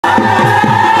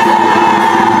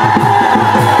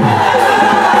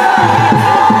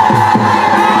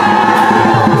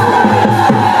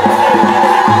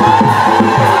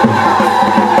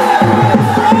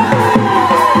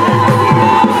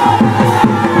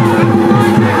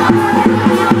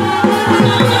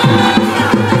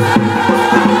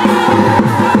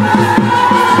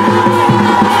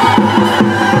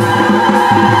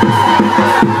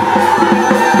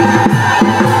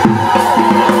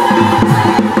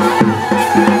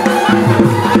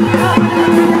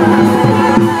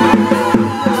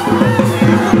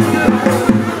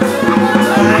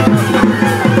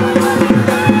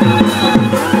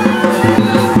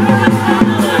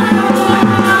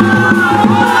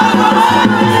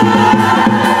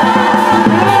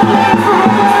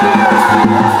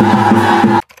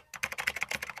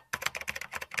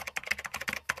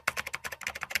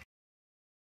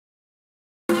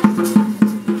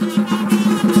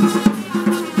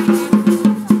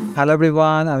Hello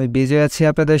everyone, আমি বিজয় আছি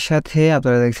আপনাদের সাথে।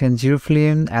 আপনারা দেখছেন জিরো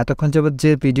ফিল্ম। এতক্ষণ যাবত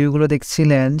যে ভিডিওগুলো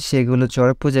দেখছিলেন সেগুলো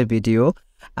চড়ক পূজার ভিডিও।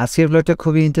 আজকের ব্লগটা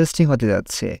খুবই ইন্টারেস্টিং হতে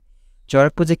যাচ্ছে।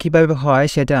 চড়ক পূজা কীভাবে হয়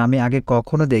সেটা আমি আগে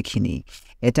কখনো দেখিনি।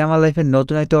 এটা আমার লাইফের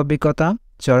নতুন একটা অভিজ্ঞতা।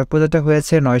 চড়ক পূজাটা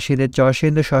হয়েছে নরসিংদীর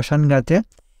চরসিন্দু শ্মশানঘাটে।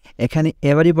 এখানে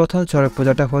এবারই প্রথম চড়ক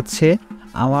পূজাটা হচ্ছে।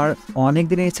 আমার অনেক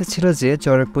দিনের ইচ্ছা ছিল যে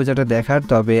চড়ক পূজাটা দেখার,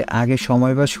 তবে আগে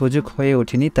সময় বা সুযোগ হয়ে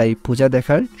ওঠেনি, তাই পূজা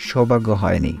দেখার সৌভাগ্য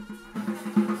হয়নি।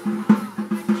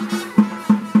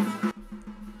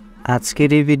 আজকের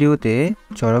এই ভিডিওতে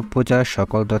চড়ক পূজার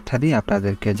সকল তথ্যাদি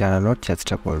আপনাদেরকে জানানোর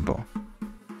চেষ্টা করব।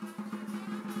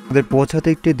 আমাদের পৌঁছাতে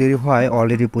একটু দেরি হয়,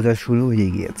 অলরেডি পূজা শুরু হয়ে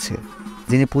গিয়েছে।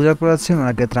 যিনি পূজা করাচ্ছেন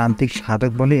ওনাকে ত্রান্তিক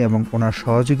সাধক বলে এবং ওনার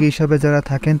সহযোগী হিসাবে যারা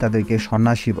থাকেন তাদেরকে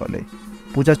সন্ন্যাসী বলে।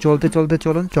 পূজা চলতে চলতে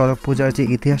চলুন চড়ক পূজার যে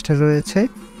ইতিহাসটা রয়েছে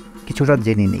কিছুটা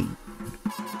জেনে নেই।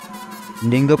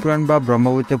 লিঙ্গপুরাণ বা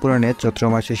ব্রহ্মবৈত্য পুরাণে চৈত্র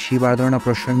মাসে শিব আরাধনা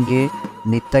প্রসঙ্গে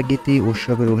নিত্যাগীতি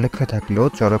উৎসবের উল্লেখ থাকলেও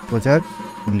চড়ক পূজার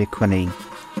উল্লেখ নেই।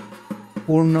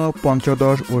 পূর্ণ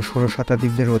পঞ্চদশ ও ১৬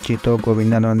 শতাব্দীতে রচিত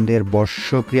গোবিন্দানন্দের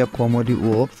বর্ষক্রিয়া কৌমুদী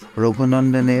ও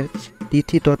রঘুনন্দনের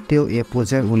তিথিতত্ত্বেও এ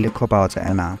পূজার উল্লেখ পাওয়া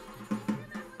যায় না।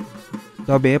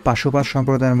 তবে পাশোপাত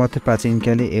সম্প্রদায়ের মধ্যে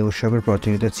প্রাচীনকালে এ উৎসবের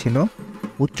প্রচলিত ছিল।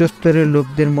 উচ্চস্তরের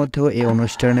লোকদের মধ্যেও এই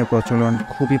অনুষ্ঠানের প্রচলন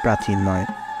খুবই প্রাচীন নয়।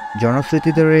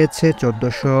 জনশ্রুতিতে রয়েছে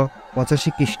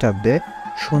 ১৪৮৫ খ্রিস্টাব্দে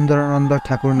সুন্দরানন্দ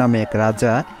ঠাকুর নামে এক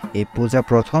রাজা এই পূজা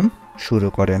প্রথম শুরু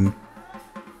করেন।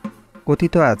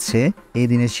 কথিত আছে এই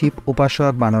দিনে শিব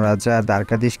উপাসক বানরাজা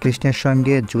দ্বারকাধীশ কৃষ্ণের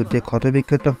সঙ্গে যুদ্ধে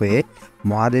ক্ষতবিক্ষত হয়ে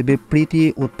মহাদেবের প্রীতি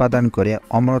উৎপাদন করে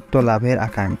অমরত্ব লাভের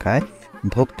আকাঙ্ক্ষায়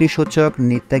ভক্তিসূচক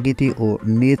নিত্যাগীতি ও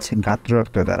নিজ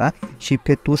গাত্ররক্ত দ্বারা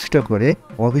শিবকে তুষ্ট করে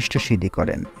অভীষ্ট সিদ্ধি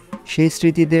করেন। সেই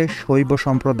স্মৃতিতে শৈব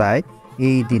সম্প্রদায়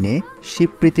এই দিনে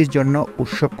শিবপ্রীতির জন্য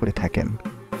উৎসব করে থাকেন।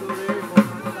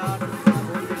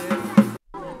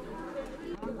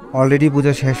 অলরেডি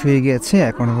পূজা শেষ হয়ে গিয়েছে,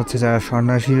 এখন হচ্ছে যারা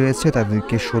সন্ন্যাসী রয়েছে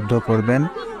তাদেরকে শুদ্ধ করবেন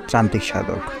ত্রান্তিক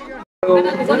সাধক।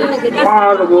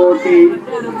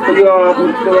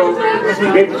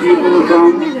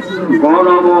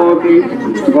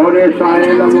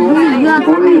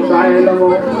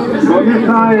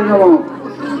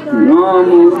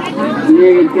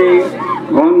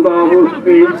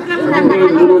 গন্ধাপুষ্পে শ্রী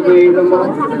গুরুবে নমঃ,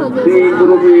 শ্রী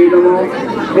গুরুবে নমঃ,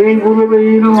 শ্রী গুরুবে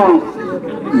নমঃ।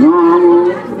 নাম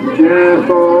শেষ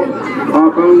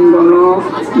আখণ্ডন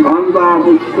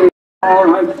গন্ধাপুষ্পে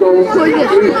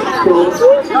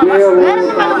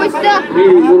শ্রী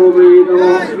গুরুবে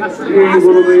নমঃ, শ্রী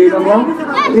গুরুবে নমঃ,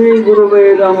 শ্রী গুরুবে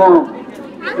নমঃ।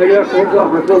 এটা শব্দ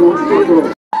হাতে মুক্ত।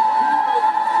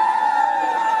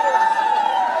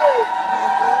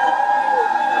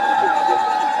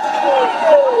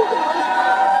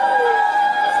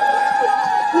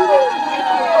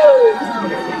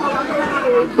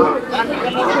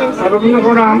 আরোগ্য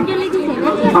প্রণাম,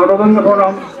 আরোগ্য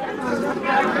প্রণাম।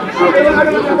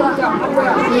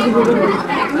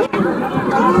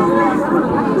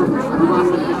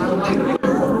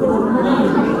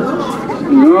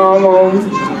 নম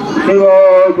শিব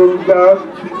দুর্গা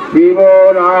শিব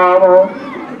রাম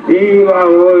শিব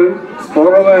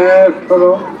পরমেশ্বর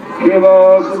শিব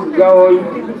দুর্গা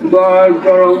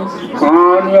জয়চরম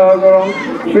পানীয়জলম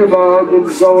শিব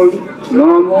দুর্গা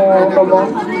নমো নমঃ।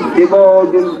 শিব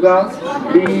দুর্গা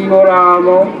শিব রাম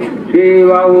শিব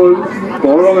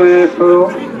পরমেশ্বর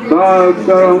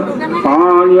জয়চরম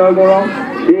পানীয়জলম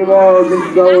শিব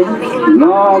দুর্গা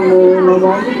নমো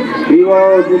নমঃ। শিব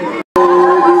দুর্গা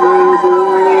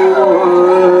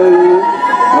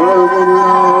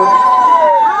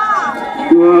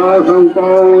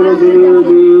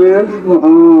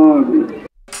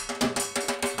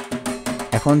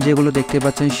এখন যেগুলো দেখতে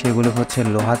পাচ্ছেন সেগুলো হচ্ছে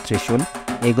লোহার ত্রিশূল।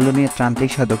 এগুলো নিয়ে ত্রান্তিক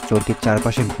সাধক চৌকির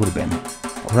চারপাশে ঘুরবেন।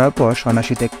 ঘোরার পর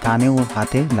সন্ন্যাসীতে কানে ও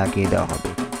হাতে লাগিয়ে দেওয়া হবে।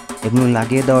 এগুলো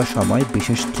লাগিয়ে দেওয়ার সময়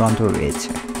বিশেষ যন্ত্র রয়েছে।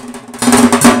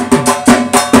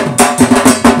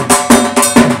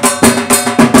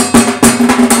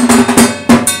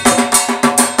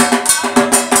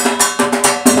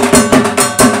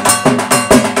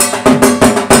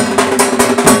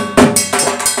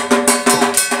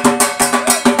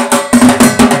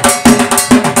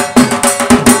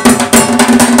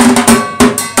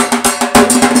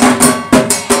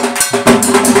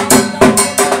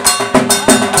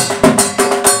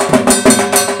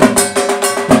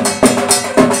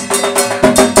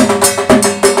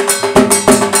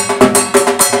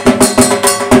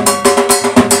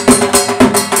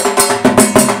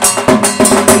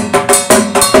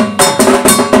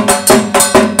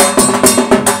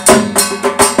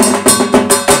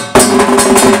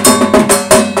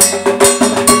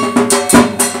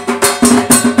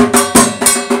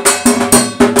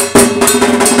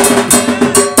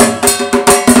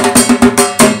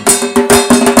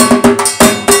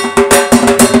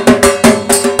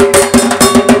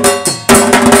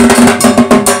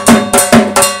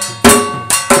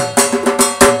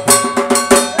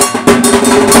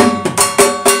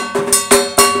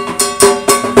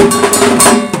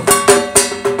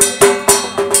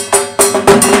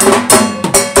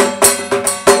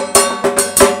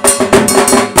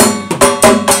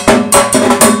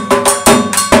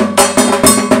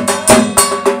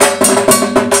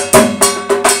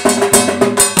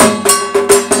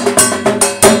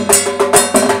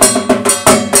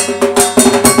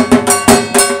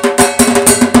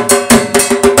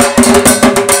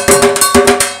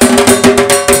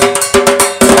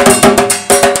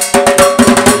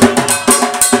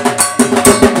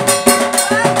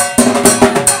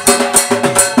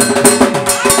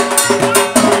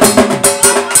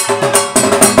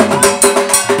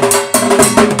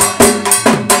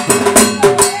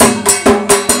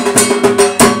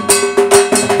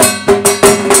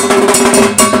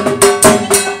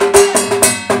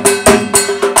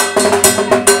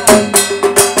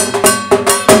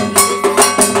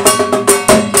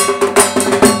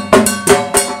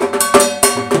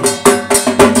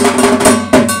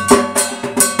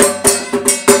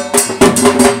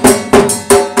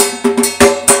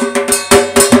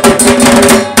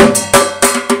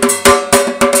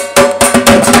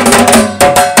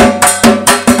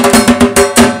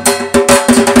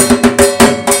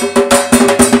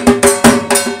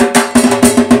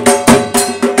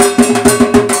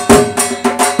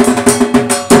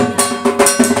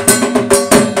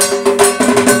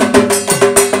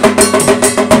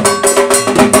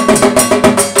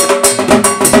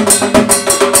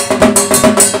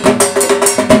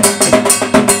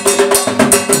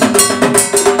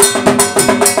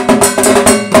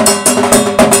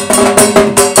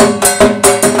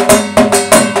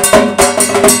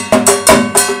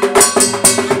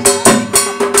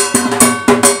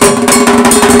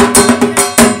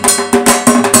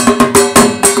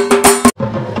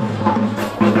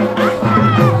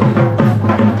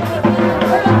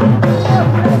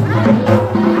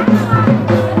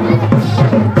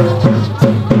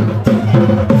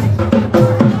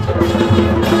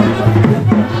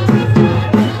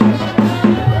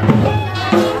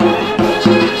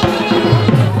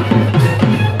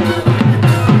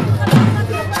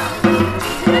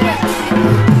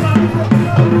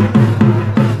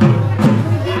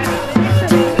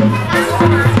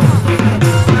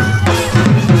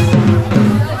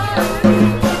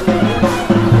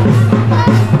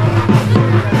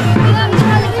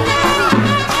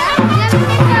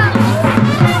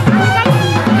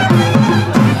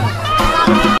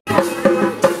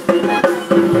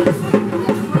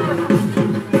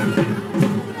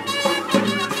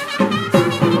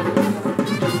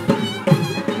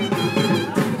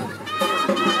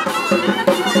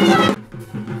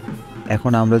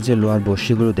 এখন আমরা যে লোহার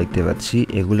বড়শিগুলো দেখতে পাচ্ছি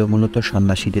এগুলো মূলত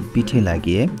সন্ন্যাসীদের পিঠে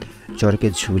লাগিয়ে চরকে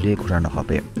ঝুলিয়ে ঘোরানো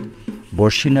হবে।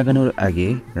 বড়শি লাগানোর আগে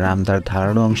রামদার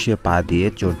ধারালো অংশে পা দিয়ে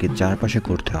চরকের চারপাশে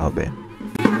ঘুরতে হবে।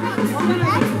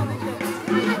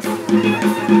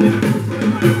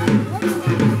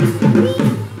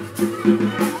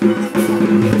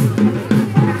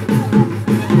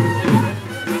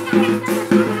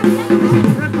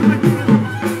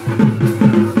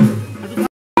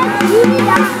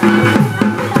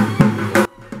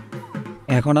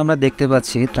 এখন আমরা দেখতে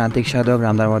পাচ্ছি ত্রান্তিক সাধক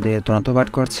রামদার মধ্যে তন্ত্রপাঠ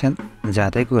করছেন,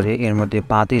 যাতে করে এর মধ্যে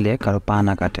পা দিলে কারো পা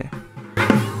না কাটে।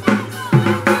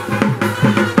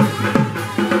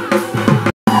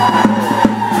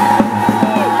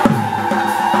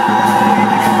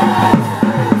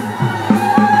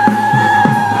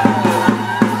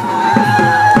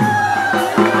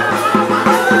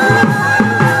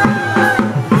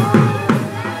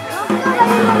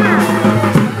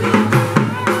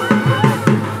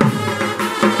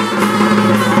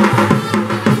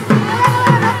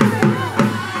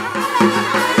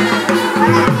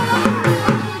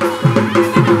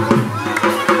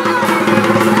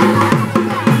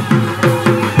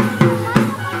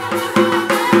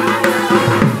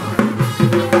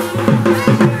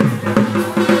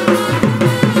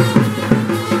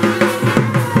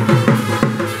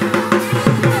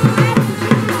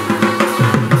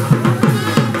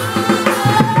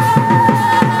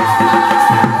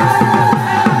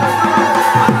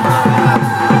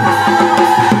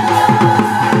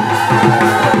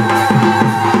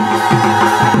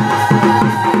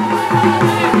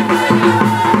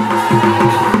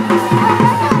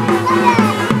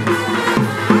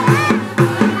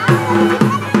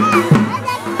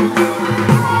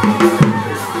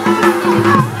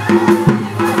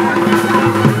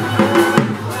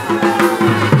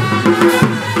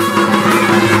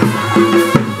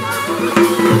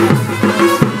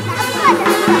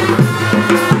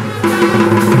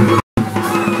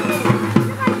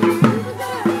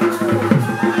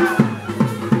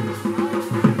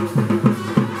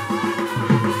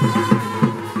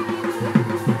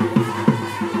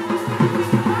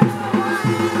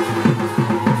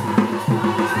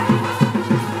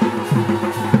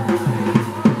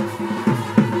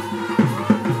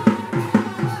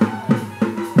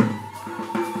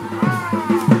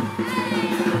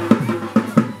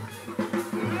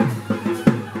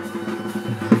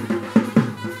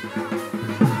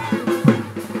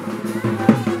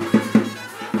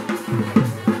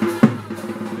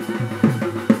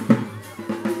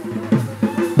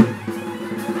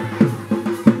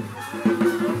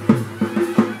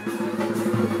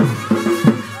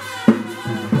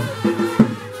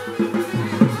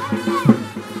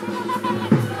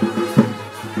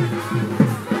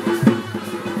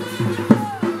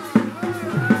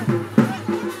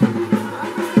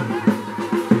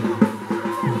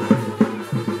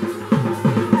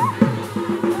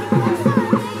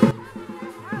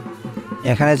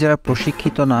 এখানে যারা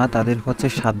প্রশিক্ষিত না তাদের হচ্ছে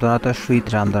সাবধানতার সহিত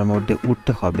রামদার মধ্যে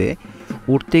উঠতে হবে।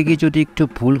 উঠতে গিয়ে যদি একটু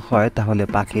ভুল হয় তাহলে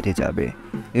পা কেটে যাবে।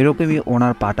 এরকমই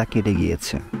ওনার পাটা কেটে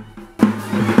গিয়েছে।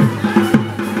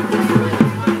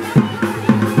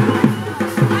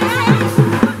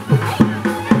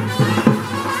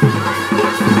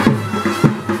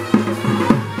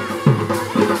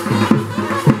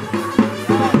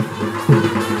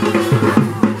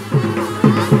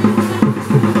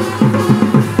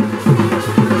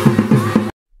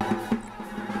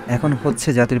 এখন হচ্ছে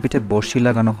যাদের পিঠে বড়শি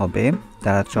লাগানো হবে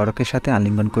তারা চরকের সাথে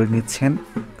আলিঙ্গন করে নিচ্ছেন,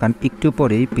 কারণ একটু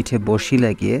পরেই পিঠে বড়শি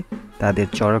লাগিয়ে তাদের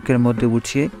চরকের মধ্যে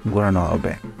উঠিয়ে ঘোরানো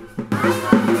হবে।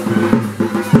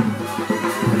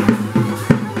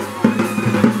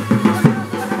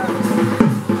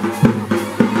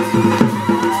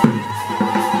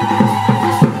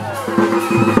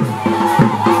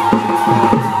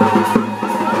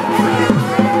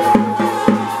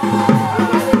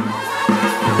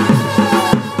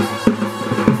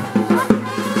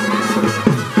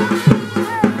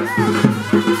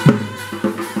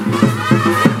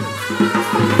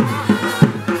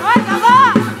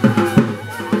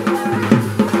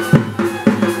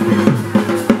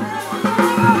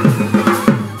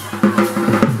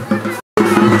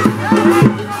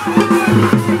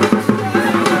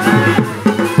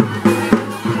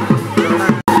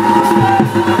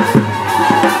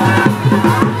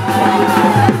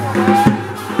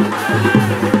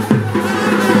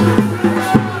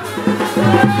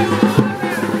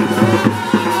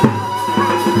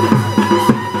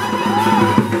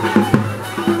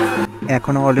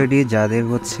 অলরেডি যাদের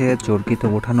চরকিতে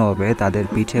ওঠানো হবে তাদের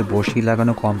পিঠে বড়শি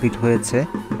লাগানো কমপ্লিট হয়েছে।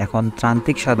 এখন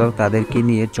ত্রান্তিক সাধক তাদেরকে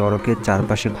নিয়ে চরকের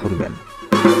চারপাশে ঘুরবেন।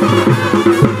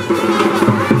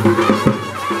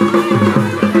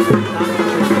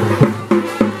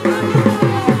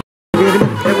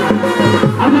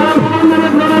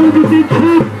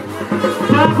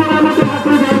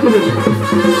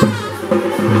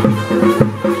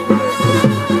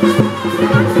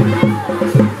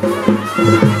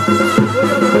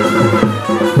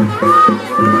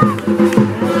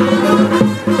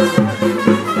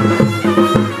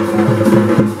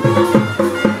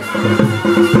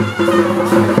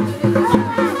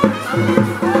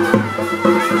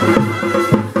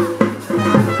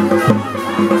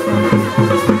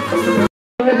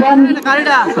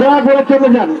 চলে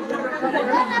যান,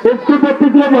 একটু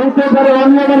ব্যতিক্রম হতে পারে,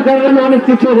 অন্যদের কারণে অনেক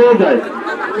কিছু হয়ে যায়।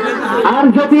 আর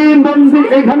যদি মন্দির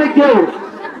এখানে কেউ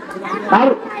আর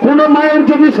কোন মায়ের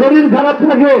যদি শরীর খারাপ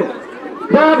থাকে,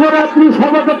 দয়া করে আপনি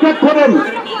সভাটা ত্যাগ করেন।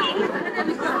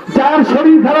 যার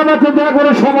শরীর খারাপ আছে দয়া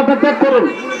করে সভাটা ত্যাগ করেন।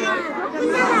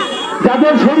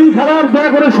 যাদের শরীর খারাপ দয়া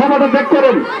করে সভাটা ত্যাগ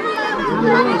করেন।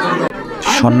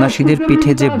 সন্ন্যাসীদের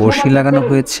পিঠে যে বড়শি লাগানো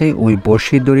হয়েছে ওই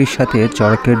বড়শির দড়ির সাথে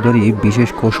চরকের দড়ি বিশেষ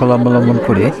কৌশল অবলম্বন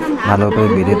করে ভালোভাবে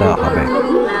বেঁধে দেওয়া হবে।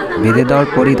 বেঁধে দেওয়ার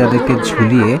পরই তাদেরকে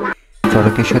ঝুলিয়ে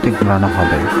চরকের সাথে ঘোরানো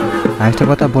হবে। আরেকটা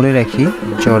কথা বলে রাখি,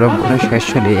 চরক ঘোরা শেষ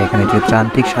হলে এখানে যে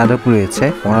ত্রান্তিক সাধক রয়েছে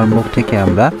ওনার মুখ থেকে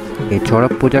আমরা এই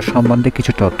চরক পূজার সম্বন্ধে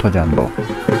কিছু তথ্য জানব।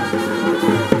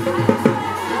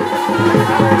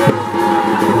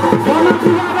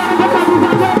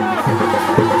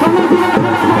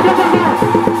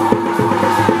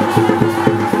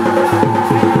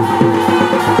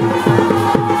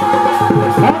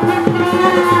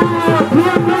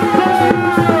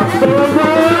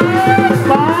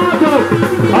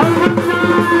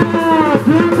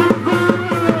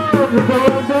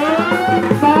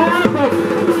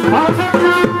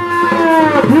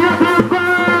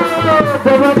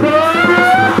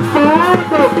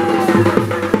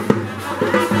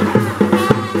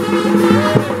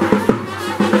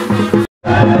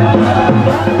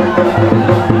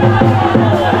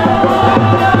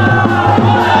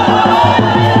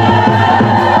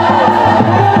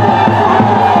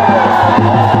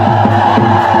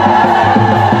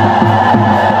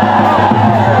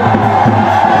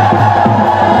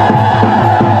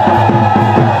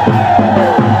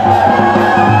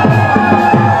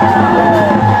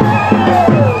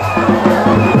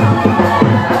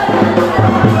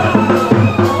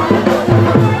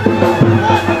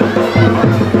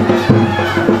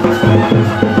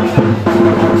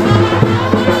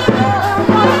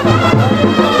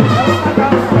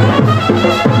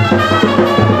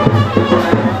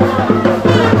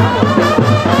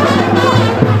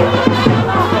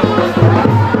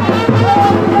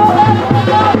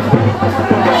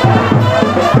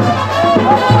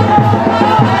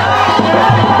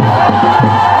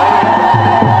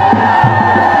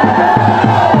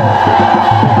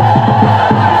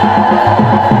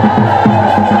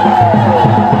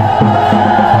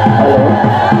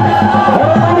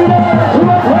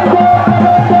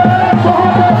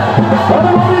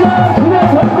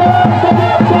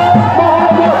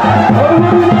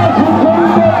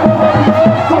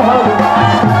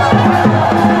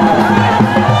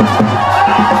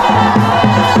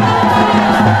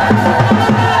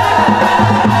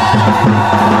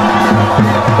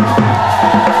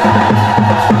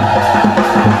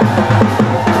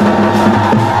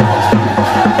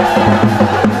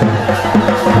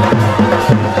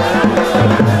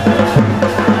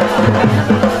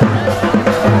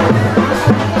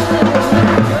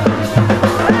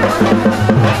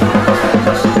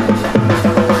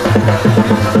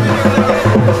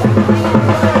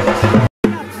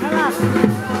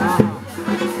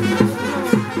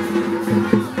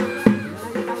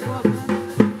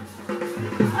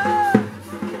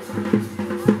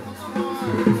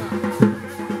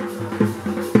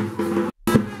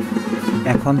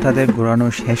 এখন তাদের ঘোরানো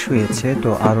শেষ হয়েছে, তো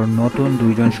আরও নতুন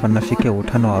দুইজন সন্ন্যাসীকে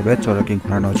ওঠানো হবে চরকে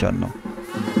ঘোরানোর জন্য।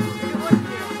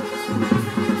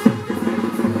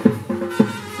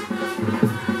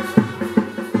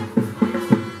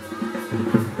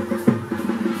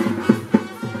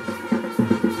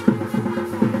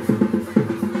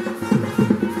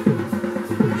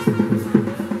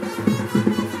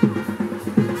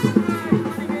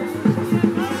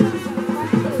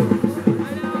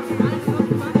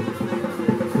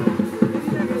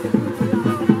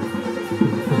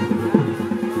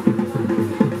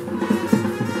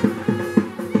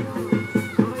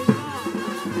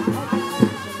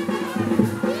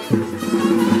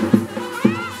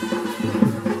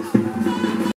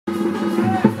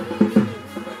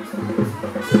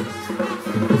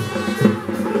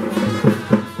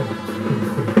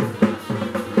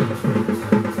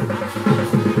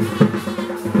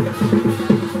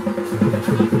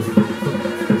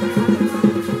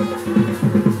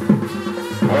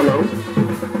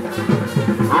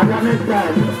 আজানের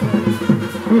প্রায়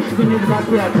 20 মিনিট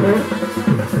বাকি আছে।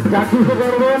 যা কিছু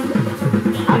করবেন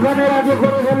আজানের আগে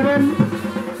করে ফেলবেন।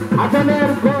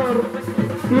 আজানের পর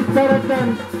ইফতারের টাইম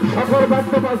সকল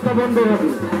বাদ্য বাজনা বন্ধ হবে।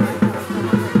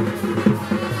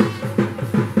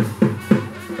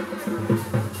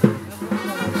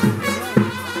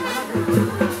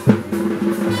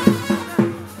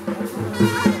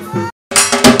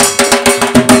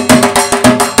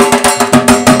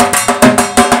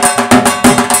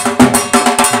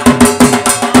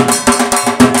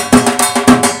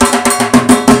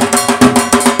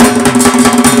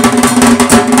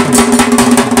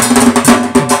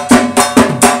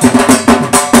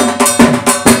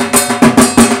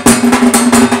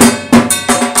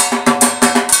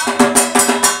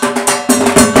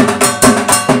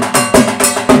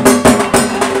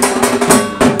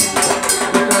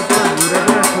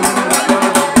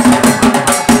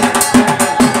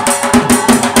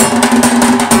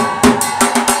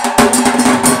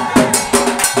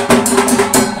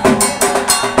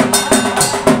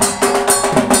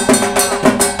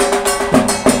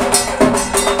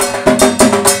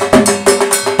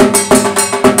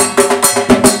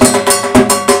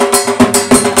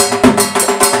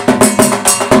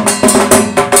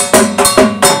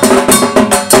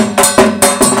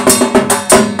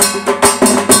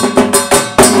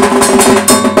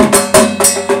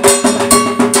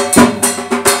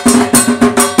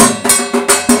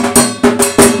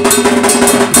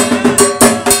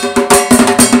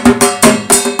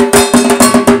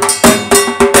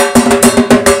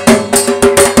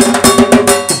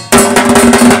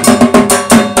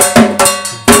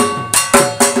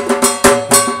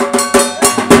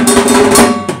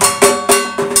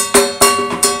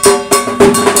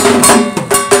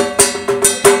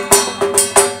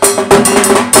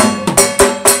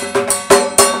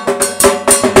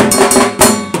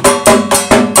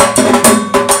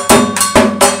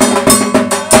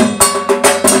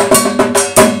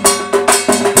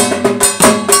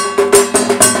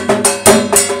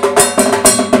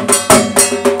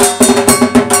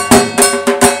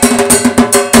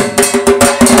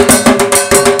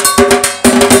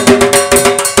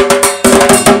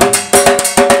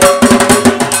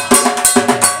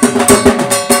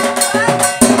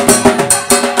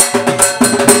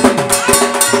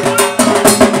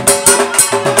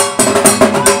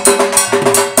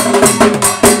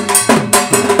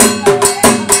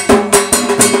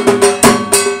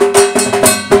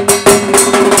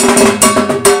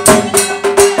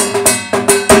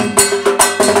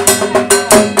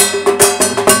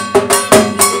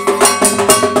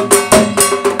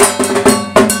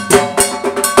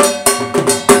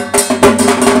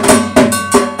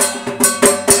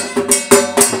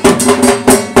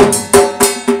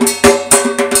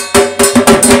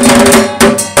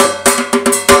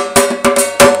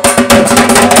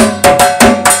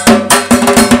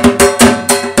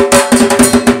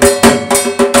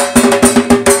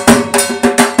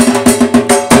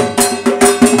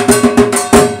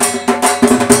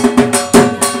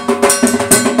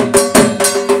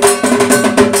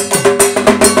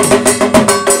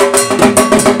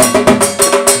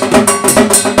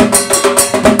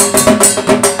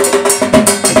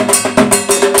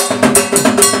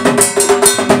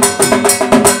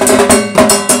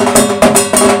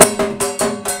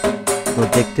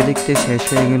 দেখতে দেখতে শেষ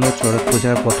হয়ে গেল চড়ক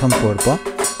পূজার প্রথম পর্ব।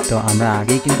 তো আমরা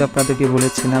আগেই কিন্তু আপনাদেরকে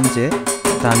বলেছিলাম যে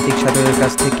তান্ত্রিক সাধকের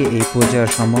কাছ থেকে এই পূজার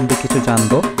সম্বন্ধে কিছু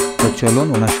জানবো। তো চলুন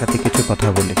ওনার সাথে কিছু কথা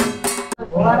বলি।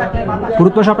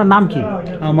 পুরুষ আপনার নাম কি?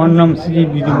 আমার নাম শ্রী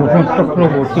বিজয়ভূষণ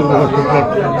চক্রবর্তী।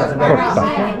 আচ্ছা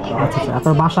আচ্ছা,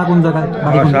 আপনার বাসা কোন জায়গায়?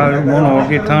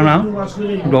 মনোহরী থানা,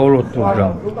 দৌলতপুর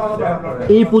গ্রাম।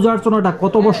 এই পূজা অর্চনাটা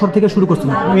কত বছর থেকে শুরু করছেন?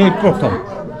 এই প্রথম।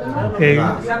 এই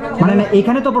মানে না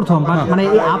এখানে তো প্রথম, মানে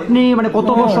আপনি মানে কত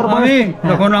বছর? আমি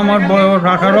যখন আমার বয়স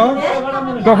 18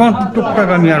 তখন টুকটাক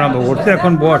আমি আরম্ভ করছি।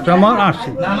 এখন বয়স আমার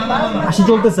 80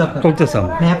 চলতেছে। চলতেছে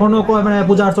এখনো মানে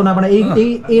পূজা অর্চনা মানে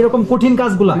এইরকম কঠিন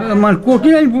কাজগুলা মানে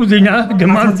কঠিন আমি বুঝি না, যে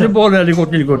মানুষে বলে আর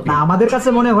কঠিন কঠিন, আমাদের কাছে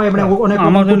মনে হয় মানে অনেক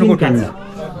আমার জন্য কঠিন না।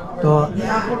 তো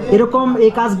এরকম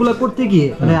এই কাজগুলো করতে গিয়ে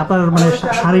মানে আপনার মানে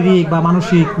শারীরিক বা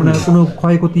মানসিক মানে কোনো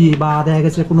ক্ষয়ক্ষতি বা দেখা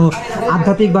গেছে কোনো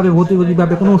আধ্যাত্মিকভাবে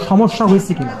ভৌতিকভাবে কোনো সমস্যা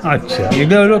হয়েছে কিনা? আচ্ছা,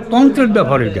 এটা হলো তন্ত্রের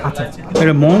ব্যাপার। এটা আচ্ছা আচ্ছা,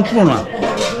 এটা মন্ত্র না।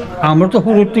 আমরা তো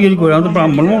পুরো থেকে করি, আমরা তো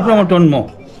ব্রাহ্মণ মন্ত্র আমার জন্ম,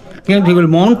 কিন্তু এগুলো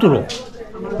মন্ত্র।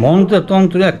 মন্ত্রের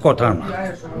তন্ত্র এক কথা না,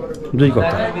 দুই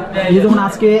কথা। এই যখন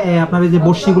আজকে আপনার এই যে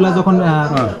বর্ষিগুলা যখন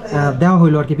দেওয়া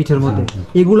হইলো আর কি পিঠের মধ্যে,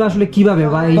 এগুলো আসলে কিভাবে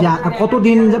বা এই যে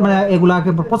কতদিন মানে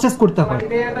এগুলাকে প্রসেস করতে হয়?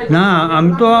 না,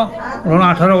 আমি তো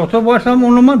 18 বছর বয়স,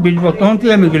 অনুমান 20 বছর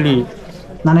থেকে আমি গেলি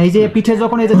না এই যে পিঠে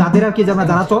যখন এই যে যাদের আর কি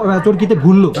যারা চরকিতে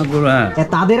ভুললো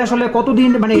তাদের আসলে কতদিন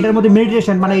মানে এটার মধ্যে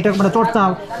মেডিটেশন মানে এটা মানে চর্চা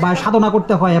বা সাধনা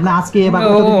করতে হয় মানে আজকে বা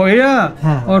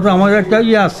আমাদের একটা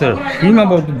ইয়ে আছে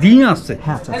সীমাবদ্ধ দিন আছে,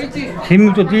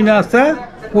 সীমিত দিন আছে,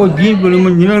 ওই দিনগুলো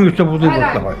নিরামিষটা প্রতি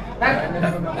করতে হয়।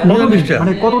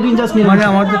 মানে কতদিন মানে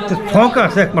আমাদের ছক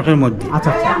আছে 1 মাসের মধ্যে।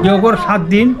 কেউ করে 7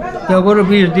 দিন, কেউ করে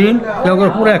 20 দিন, কেউ করে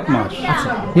পুরো 1 মাস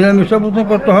নিরামিষটা প্রতি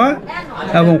করতে হয়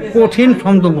এবং কঠিন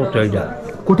সংযম করতে হয়। যা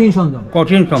কঠিন সংযম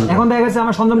এখন দেখা গেছে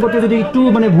আমার সংযম করতে যদি একটু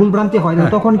মানে ভুল ভ্রান্তি হয়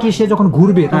তখন কি সে যখন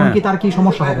ঘুরবে তখন কি তার কি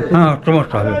সমস্যা হবে? হ্যাঁ,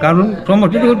 সমস্যা হবে। কারণ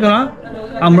সমস্যা হচ্ছে না,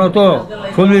 আমরা তো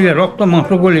শরীরে রক্ত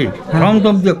মাংসগুলি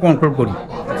সংযম দিয়ে কন্ট্রোল করি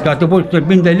যাতে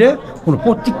বিন্দাইলে কোনো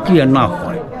প্রতিক্রিয়া না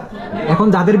হয়। এখন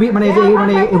যাদের মানে যে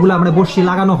মানে এগুলা মানে বর্ষি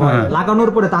লাগানো হয়, লাগানোর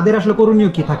পরে তাদের আসলে করণীয়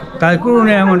কি থাকে? তাই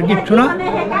করণীয় এমন কিছু না,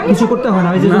 কিছু করতে হয় না।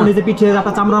 এই যে পিঠে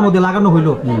আপনার চামড়ার মধ্যে লাগানো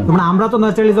হইলো, মানে আমরা তো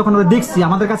ন্যাচারালি যখন দেখছি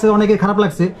আমাদের কাছে অনেকের খারাপ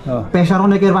লাগছে, প্রেশার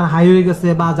অনেকের হাই হয়ে গেছে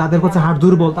বা যাদের হচ্ছে হার্ট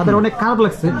দুর্বল তাদের অনেক খারাপ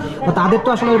লাগছে। তাদের তো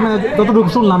আসলে যতটুকু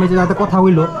শুনলাম এই যে যাদের কথা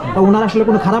হইলো ওনার আসলে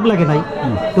কোনো খারাপ লাগে নাই।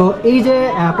 তো এই যে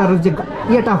আপনার যে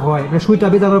ইয়েটা হয় সুইটা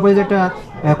বেজানোর পরে যে একটা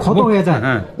ক্ষত হয়ে যায়,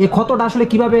 এই ক্ষতটা আসলে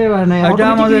কিভাবে মানে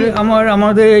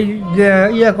আমাদের এই যে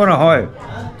ইয়ে করা হয়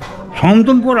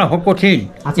সংযম করা হয় কঠিন,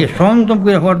 সংযম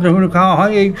করে খাওয়া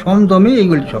হয়, এই সংযমে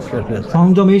এইগুলি সব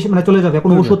সংযমে মানে চলে যাবে।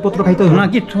 কোনো ওষুধপত্র খাইতে হবে না,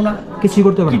 কিচ্ছু না, কিছু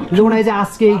করতে হবে না। যেমন এই যে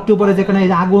আজকে একটু পরে যেখানে এই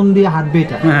যে আগুন দিয়ে হাঁটবে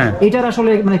এটা, এটার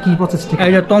আসলে মানে কি প্রসেস? ঠিক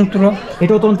এটা তন্ত্র,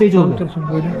 এটাও তন্ত্রেই চলবে।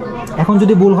 এখন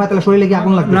যদি ভুল হয় তাহলে শরীরে কি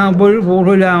আগুন লাগবে? না, ভুল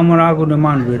হইলে আমার আগুনে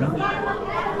মানবে না,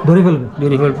 ধরে ফেলবে।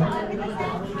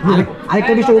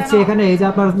 আরেকটা বিষয় হচ্ছে এখানে এই যে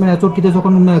আপনার চরকিতে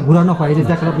যখন ঘুরানো হয়, যে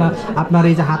আপনার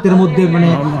এই যে হাতের মধ্যে মানে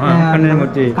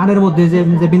কানের মধ্যে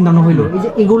যে বিন্দানো হইলো, এই যে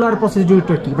এগুলার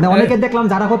প্রসিডিউরটা কি? মানে অনেকে দেখলাম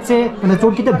যারা হচ্ছে মানে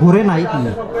চরকিতে ঘুরে নাই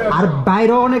আর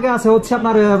বাইরেও অনেকে আছে হচ্ছে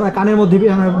আপনার কানের মধ্যে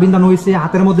বিন্দানো হয়েছে,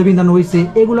 হাতের মধ্যে বিন্দানো হয়েছে,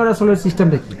 এগুলার আসলে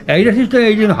সিস্টেমটা কি? এইটা সিস্টেম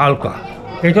এই যে হালকা,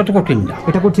 এটা তো কঠিন না,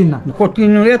 এটা কঠিন না, কঠিন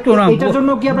এত না। এটার জন্য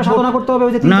কি আপনার সাধনা করতে হবে?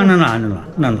 না না না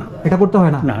না না, এটা করতে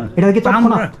হয় না। এটা কি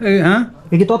তৎক্ষণাৎ? হ্যাঁ,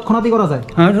 এটা কি তৎক্ষণাৎই করা যায়?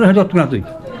 হ্যাঁ, তৎক্ষণাৎই।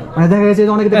 মানে দেখা গেছে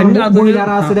অনেকে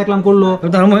মহিলারা আছে দেখলাম করলো,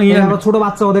 ছোট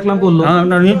বাচ্চাও দেখলাম করলো,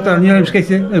 নিরামিষ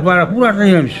খাইছে পুরাটা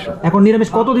নিরামিষ। এখন নিরামিষ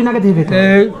কতদিন আগে থেকে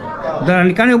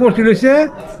কানে বসে রয়েছে,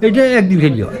 এইটা একদিন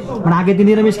খেলে হয়, মানে আগের দিন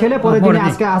নিরামিষ খেলে পরের দিন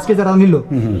আজকে যারা নিল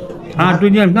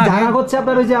যারা হচ্ছে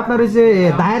আপনার ওই যে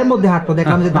দায়ের মধ্যে হাঁটতো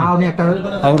দেখলাম যে দাওনি একটা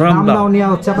রামদাওনিয়া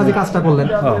হচ্ছে আপনার যে কাজটা করলেন,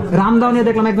 রামদাওনিয়া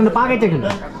দেখলাম একজনের পা কেটে গেল।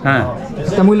 হ্যাঁ,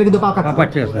 মহিলা কিন্তু পা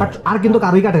কাটে আর কিন্তু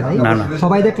কারোই কাটে নাই,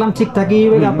 সবাই দেখলাম ঠিকঠাকই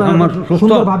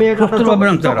সুন্দরভাবে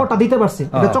চক্করটা দিতে পারছে।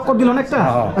 চক্কর দিল না, একটা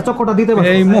চক্করটা দিতে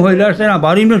পারছে। এই মহিলার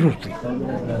বাড়ি না সুস্থ,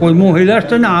 ওই মহিলার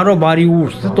না আরো বাড়ি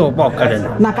উঠছে তো কাটে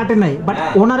না, কাটে নাই। বাট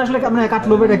ওনার আসলে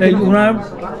কাটলো ওনার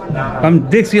আমি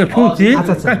দেখছি শুনছি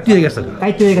কাটতে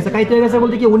হয়ে গেছে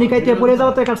বলতে কি উনি কাইতে পড়ে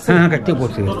যাওয়াতে কাটছে? হ্যাঁ, কাটতে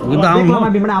পড়ছে।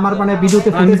 মানে আমার মানে ভিডিওতে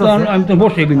আমি তো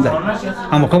বসে বিন্দাই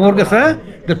আমার খবর গেছে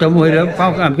একটা মহিলা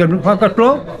পা কাটলো,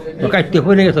 কাটতে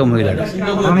পড়ে গেছে মহিলাটা।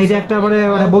 মানে এই যে একটা মানে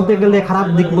বলতে গেলে খারাপ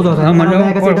দিক বোঝা যায়, মানে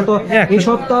এটা তো এই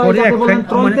সপ্তাহ যাকে বলেন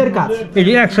তন্ত্রের কাজ, এই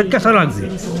যে 100 কাঁচা লাগছে,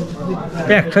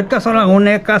 100 কাঁচা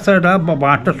অনেক কাঁচাটা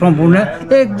বাটটা সম্পূর্ণ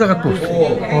এক জায়গা করছে।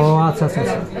 ও আচ্ছা আচ্ছা,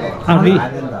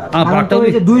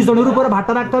 দুই জনের উপরে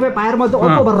ভাতটা রাখতে হবে, পায়ের মধ্যে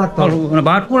অতবার রাখতে হবে,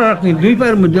 ভাত করে রাখতে দুই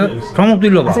পায়ের মধ্যে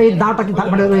সমতুল্য। এই দাওটা কি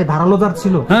মানে ধারালো দাঁত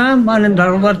ছিল? হ্যাঁ, মানে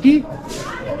ধারালো দাঁত কি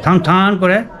থান থান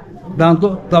করে দাও তো,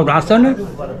 দাও রাস্তা নেই,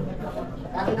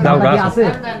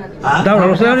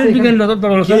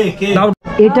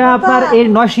 এটা আপনার এই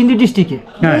নরসিংদী ডিস্ট্রিক্টে,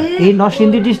 এই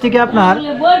নরসিংদী ডিস্ট্রিক্টে আপনার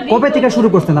কবে থেকে শুরু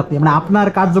করছেন আপনি? মানে আপনার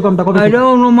কার্যক্রমটা কবে? এটা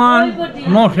অনুমান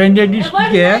নরসিংদী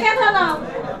ডিস্ট্রিক্টে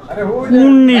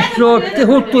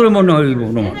 1973 মনে হয়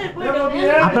অনুমান।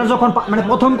 আপনার যখন মানে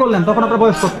প্রথম করলেন তখন আপনার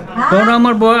বয়স কত? তখন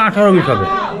আমার বয়স 18 হবে।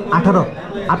 18?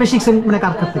 আপনি শিখছেন মানে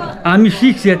কার কাছ থেকে? আমি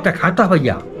শিখছি একটা খাতা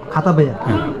পাইয়া।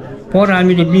 পরে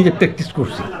আমি নিজে প্র্যাকটিস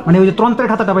করছি, মানে ওই যে তন্ত্রের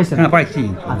খাতাটা পাইছেন? হ্যাঁ, পাইছি।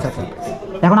 আচ্ছা আচ্ছা।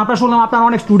 এখন আপনার শুনলাম আপনার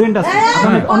অনেক স্টুডেন্ট আছে,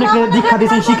 আপনি অনেক দীক্ষা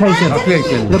দিয়েছেন, শিখাইছেন।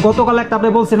 গতকাল একটা আপনি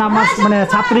বলছেন আমার মানে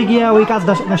ছাত্রী গিয়ে ওই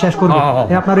কাজটা শেষ করবে,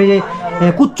 আপনার ওই যে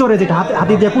কুচ্চরে যেটা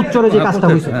হাতি দিয়ে কুচ্চরে যে কাজটা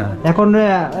হয়েছে, এখন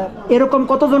এরকম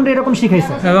কতজন এরকম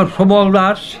শিখাইছে? এখন সবল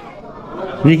দাস,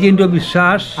 নিকিন্দ্র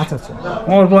বিশ্বাস, আচ্ছা আচ্ছা,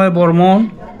 অজয় বর্মন,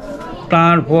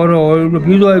 তারপর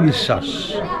বিজয় বিশ্বাস,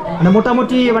 মানে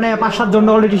মোটামুটি মানে 5-7 জন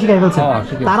অলরেডি শিখাই ফেলছে।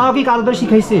 তারাও কি কারোদের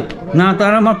শিখাইছে? না,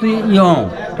 তারা মাত্র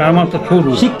তারা মাত্র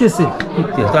শিখতেছে।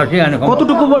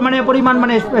 কতটুকু মানে পরিমাণ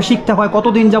মানে শিখতে হয়?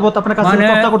 কতদিন যাবত আপনার কাছে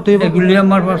চর্চা করতে হবে? এগুলি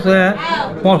আমার কাছে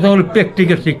প্রথম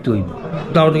প্র্যাকটিক্যাল শিখতে হইবে,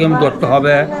 দাওটাকে আমি ধরতে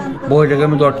হবে, বইটাকে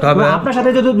আমি ধরতে হবে। আপনার সাথে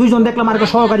যদি 2 জন দেখলাম আর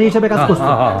সহকারী হিসেবে কাজ করছে,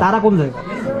 তারা কোন জায়গায়?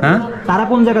 হ্যাঁ তারা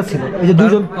কোন জায়গা ছিল এই যে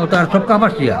দুইজন? তার সব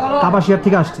কাপাসিয়া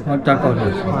থেকে আসছে।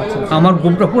 আমার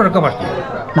গ্রুপটা পুরো কাপাসিয়া।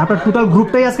 না আপনার টোটাল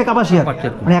গ্রুপটাই আজকে কাপাসিয়া,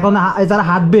 মানে এখন যারা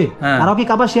হাঁটবে তারাও কি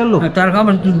কাপাসিয়ার লোক? তার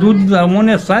কাপাস দুধ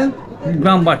মনে চায়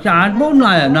গ্রামবাসী হাঁটবো না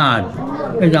হাঁটবো,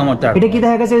 এই যে আমার। এটা কি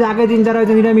দেখা গেছে আগের দিন যারা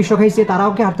নিরামিষ খাইছে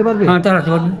তারাও কি হাঁটতে পারবে? হ্যাঁ তারা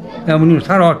হাঁটতে পারবে, এমন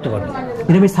সারা হাঁটতে পারবে।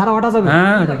 নিরামিষ সারা হাঁটা যাবে?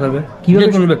 হ্যাঁ হাঁটা যাবে, কিভাবে? যে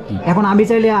কোনো ব্যক্তি। এখন আমি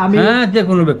চাইলে আমি, হ্যাঁ যে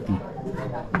কোনো ব্যক্তি।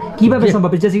 কিভাবে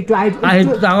সম্ভব? একটু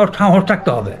সাহস থাকতে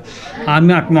হবে। আমি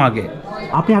হাঁটবো আগে।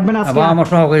 আপনি হাঁটবেন আজকে? আমার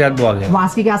সহকারী হাঁটবো আগে।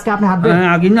 আজকে আপনি হাঁটবেন? হ্যাঁ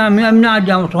আগে না, আমি না আজ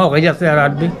আমার সহকারী আছে আর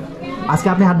হাঁটবে। আজকে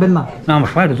আপনি হাঁটবেন না? না আমার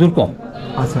সবাই জোর কম।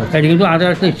 আচ্ছা এটা কিন্তু আদার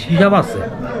একটা হিসাব আছে।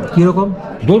 কিরকম?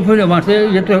 দোল ফেলে মাসে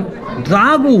যেটা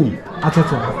আগুন। আচ্ছা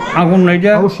আগুন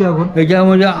এইটা অবশ্যই আগুন। এইটা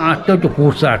মধ্যে আটটা একটু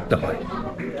ফুটছে হাঁটতে হয়।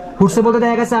 ফুটছে বলতে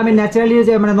দেখা গেছে আমি ন্যাচারালি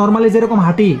যে মানে নর্মালি যেরকম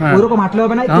হাঁটি ওইরকম হাঁটলে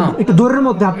হবে না, একটু দূরের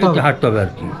মধ্যে হাঁটতে হবে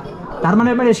আর কি। তার মানে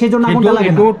সেই জন্য আগুনটা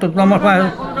লাগে না। আমার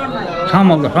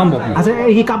সম্ভব না। আচ্ছা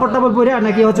এই কাপড় টাপড় পরে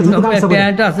নাকি হচ্ছে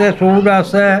প্যান্ট আছে, স্যুট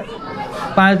আছে,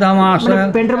 পায়জামা আছে।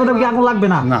 প্যান্টের মধ্যে কি আগুন লাগবে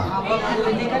না? না,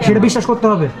 সেটা বিশ্বাস করতে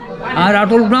হবে। আর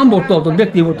আটল গ্রাম ভরতো তো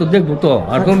দেখবো তো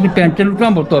আটল প্যান্টেল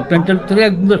গ্রাম ভরতো, প্যান্টেল থেকে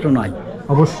এক দেশ নাই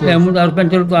অবশ্যই, এমন আর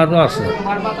প্যান্টেল তো আরো আছে।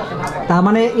 তার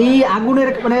মানে এই আগুনের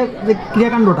মানে যে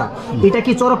ক্রিয়াকাণ্ডটা এটা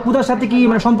কি চরক পূজার সাথে কি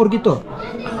মানে সম্পর্কিত?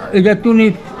 এটা তুমি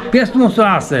পেস্ট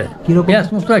মশলা আছে। পেস্ট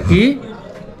মশলা কি?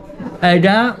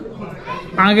 এটা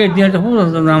আগের দিন একটা পূজা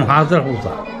নাম হাজরা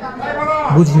পূজা।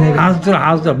 বুঝি না।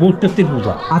 হাজরা বুদ্ধের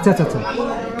পূজা। আচ্ছা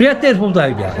প্রেতের পূজা।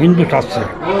 এটা হিন্দু শাস্ত্রে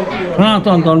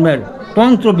সনাতন ধর্মের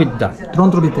তন্ত্রবিদ্যা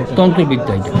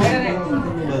এটা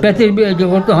প্রেতের যে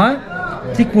করতে হয়।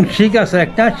 ঠিক কোন শিখ আছে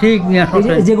একটা, শিখ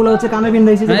যেগুলো হচ্ছে কানে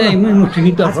বিন্দাইছে।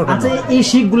 আচ্ছা এই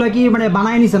শিখগুলা কি মানে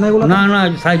বানায় নিছে না এগুলো? না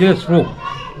সাইকেলের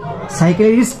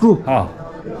স্ক্রু। হ্যাঁ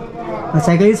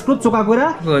সাইকেলের স্ক্রু চোকা করে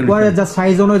পরে যা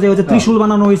সাইজ অনুযায়ী হচ্ছে ত্রিশূল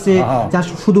বানানো হয়েছে, যা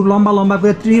শুধু লম্বা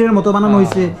করে ত্রিরের মতো বানানো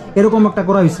হয়েছে, এরকম একটা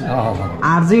করা হয়েছে।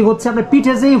 আর যে হচ্ছে আপনার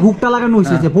পিঠে যে হুকটা লাগানো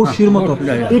হয়েছে যে বর্ষির মতো,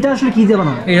 এটা আসলে কি দিয়ে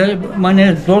বানানো? মানে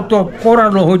যত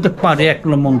করানো হইতে পারে এক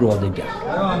নম্বর এটা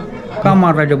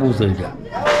কামারটা এটা বুঝতে।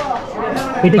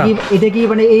 এটা কি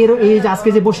মানে এই যে আজকে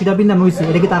যে বর্ষিটা বিন্দানো হয়েছে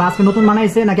এটা কি তারা আজকে নতুন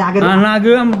বানাইছে নাকি আগে?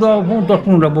 আগে আমি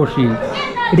 10-15টা বর্ষি।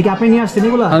 এটা কি আপনি নিয়ে আসছেন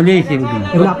এগুলো?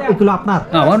 এগুলো আপনার?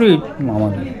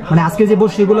 মানে আজকে যে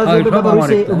বর্ষিগুলো ব্যবহার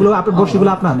হয়েছে এগুলো আপনার বর্ষিগুলো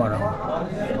আপনার?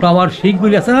 তো আমার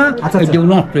শিখগুলি আছে না,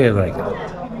 নষ্ট হয়ে যায়,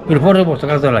 পরের বছর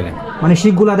কাজে লাগে। মানে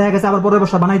শিখগুলা দেখা গেছে আবার পরের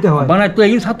বছর বানাইতে হয়? বানাইতে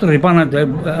এই ছাত্রী বানাইতে হয়,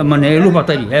 মানে এলু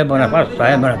পাতারি বানায় 5টা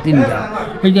বানায় 3টা,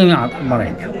 এই যে আমি বানাই।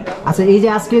 আচ্ছা এই যে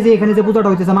আজকে যে এখানে যে পূজাটা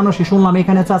হইতেছে মানুষই শুনলাম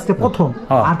এখানে আজকে প্রথম,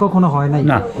 আর কখনো হয় নাই।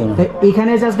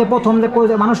 এখানে যে আজকে প্রথম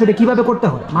যে মানুষ এটা কিভাবে করতে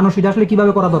হয়, মানুষ এটা আসলে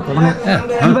কিভাবে করা দরকার, মানে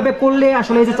কিভাবে করলে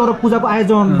আসলে এই যে চরক পূজা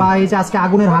আয়োজন বা এই যে আজকে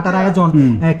আগুনের হাঁটার আয়োজন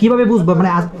কিভাবে বুঝবো, মানে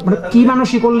কি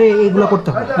মানুষই করলে এইগুলো করতে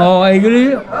হয়? এইগুলি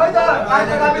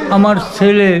আমার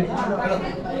ছেলে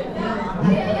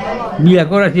বিয়ে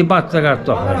করেছি, বাচ্চা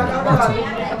কাচ্চা হয়।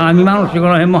 আমি মানুষই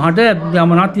করা হেমো হাঁটে যে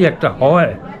আমার নাতি একটা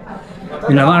হয়,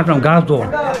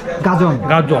 গাজন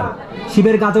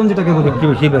শিবের গাজন যেটাকে বলি,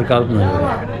 শিবের গাজন।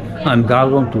 আমি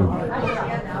গাজন তুল।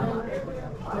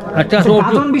 আচ্ছা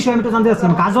গাজন বিষয় আমি তো জানতে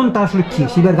চাচ্ছিলাম, গাজনটা আসলে কি?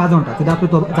 শিবের গাজনটা যেটা আপনি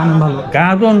তো জানেন ভালো।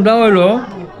 গাজনটা হইল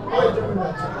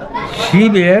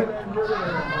শিবের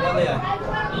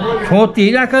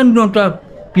 51টা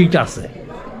পীঠ আছে,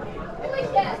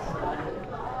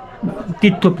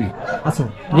 তীর্থপীঠ। আচ্ছা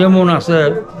যেমন আছে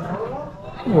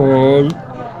ওই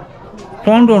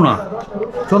চন্দ্রনাথ,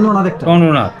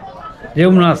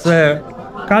 যেমন আছে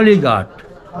কালীঘাট,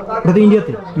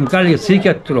 ইন্ডিয়াতে কালী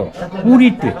শ্রীক্ষেত্র,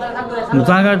 পুরীতে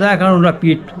জায়গায় কারণরা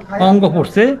পীঠ অঙ্গ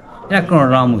পড়ছে, এক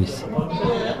রাম হয়েছে।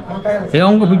 এই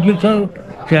অঙ্গ পীঠ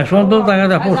শেষ পর্যন্ত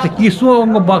জায়গাটা পড়ছে, কিছু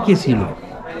অঙ্গ বাকি ছিল।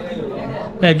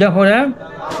 এটা পরে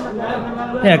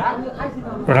এক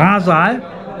রাজায়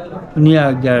নিয়ে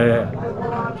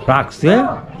রাখছে,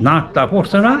 নাকটা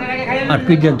পড়ছে না আর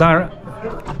পিঠে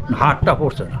হাতটা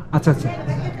পড়ছে না। আচ্ছা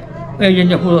এই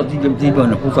জন্য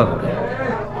জীবনে পূজা করে।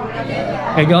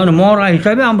 এই জন্য মরা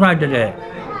হিসাবে আমরা এটা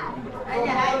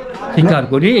স্বীকার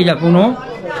করি। এটা কোনো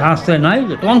শাস্ত্রে নাই,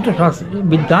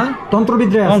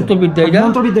 তন্ত্রবিদ্যা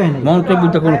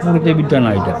মন্ত্রবিদ্যা কোনো পুরোতে বিদ্যা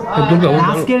নাই। এটা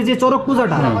আজকের যে চরক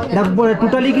পূজাটা এটা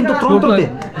টোটালি কিন্তু তন্ত্রতে,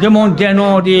 যেমন যেন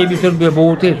বিসর্বে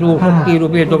বহুতে শক্তি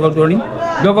রূপে জগৎ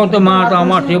জগত মাতা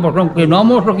আমার শিব শঙ্করী নম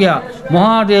সখিয়া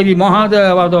মহাদেবী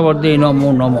মহাদেবাদবর্দে নমো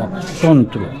নম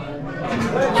তন্ত্র।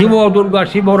 শিব দুর্গা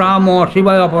শিব রাম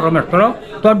শিবায় পরমেশ্বর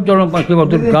তর্জন শিব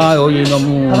দুর্গায় ওই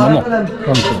নমো নম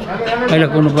তন্ত্র। এটা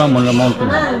কোনো ব্রাহ্মণের মন্ত্র।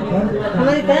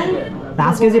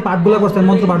 আজকে যে পাঠগুলো করছেন,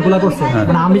 মন্ত্র পাঠগুলো করছেন,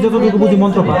 মানে আমি যতটুকু বুঝি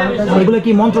মন্ত্র পাঠ, এগুলো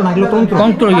কি মন্ত্র না, এগুলো তন্ত্র?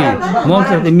 তন্ত্র কি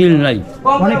মন্ত্রতে মিল নাই,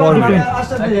 অনেক ডিফারেন্ট।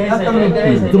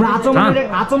 তোমরা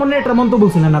আচমনের একটা মন্ত্র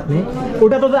বলছিলেন আপনি,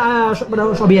 ওটা তো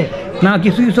সবই এক না,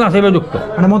 কিছু কিছু আছে বেদুক্ত,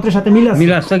 মানে মন্ত্রের সাথে মিল আছে।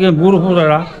 মিল আছে, গুরু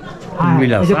পূজারা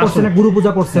মিল আছে, গুরু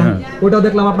পূজা করছেন, ওটাও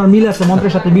দেখলাম আপনার মিল আছে,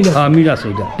 মন্ত্রের সাথে মিল আছে। হ্যাঁ মিল আছে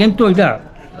এটা, কিন্তু এটা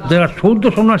যারা সৌদ্ধ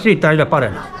সন্ন্যাসী তারা এটা পারে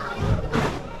না।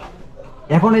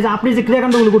 এখন এই যে আপনি যে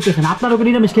ক্রিয়াকাণ্ডগুলো করতেছেন, আপনারও কি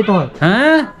নিরামিষ খেতে হয়?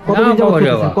 হ্যাঁ,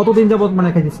 কতদিন যাবত মানে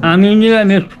খাইতেছেন? আমি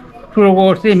নিরামিষ শুরু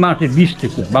করছি মাসের 20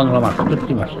 থেকে, বাংলা মাস চৈত্র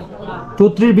মাসে,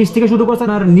 চৈত্রের 20 থেকে শুরু করছেন।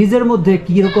 আর নিজের মধ্যে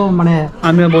কি রকম মানে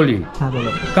আমি বলি,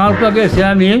 কালকে গেছে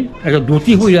আমি একটা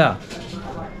ধুতি হইয়া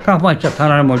কাপাইচা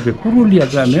থানার মধ্যে পুরুলিয়া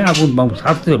গ্রামে আগুন বাংবো,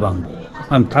 ছাত্রে বাংবো,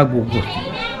 আমি থাকবো বসছি।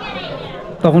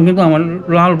 তখন কিন্তু আমার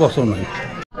লাল বছর নাই,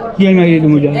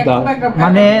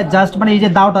 মানে জাস্ট মানে এই যে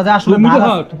দাওটা যে আসলে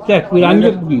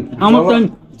আমার তো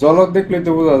জলক দেখলে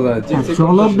তো বোঝা যায়,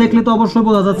 জলক দেখলে তো অবশ্যই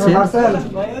বোঝা যাচ্ছে।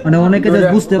 মানে অনেকে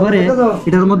বুঝতে পারে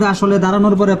এটার মধ্যে আসলে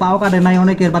দাঁড়ানোর পরে পাও কাটে নাই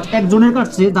অনেকের, বা একজনের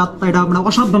কাটছে দাঁতটা, এটা মানে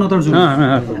অসাবধানতার জন্য।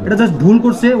 এটা জাস্ট ভুল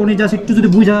করছে উনি, জাস্ট একটু যদি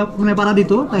বুঝা মানে পারা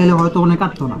দিত তাহলে হয়তো অনেক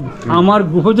কাটতো না। আমার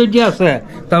গ্রুপে যে আছে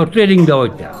তাও ট্রেনিং দেওয়া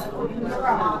হইতা।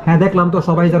 হ্যাঁ দেখলাম তো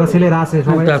সবাই যারা ছেলেরা আছে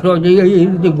সবাই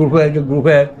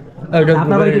গ্রুপে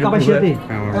আপনারা কি কাপাসিয়াতে?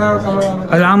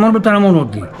 আমার তারা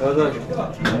মনোদি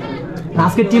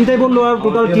আজকে টিমটাই বললো, আর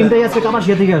টোটাল টিমটাই আজকে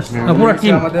কাপাসিয়া থেকে আসছে পুরো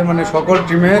টিম আমাদের, মানে সকল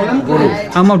টিমের গুরু।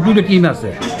 আমার দুটো টিম আছে,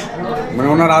 মানে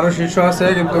ওনার আরো শিষ্য আছে,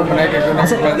 কিন্তু মানে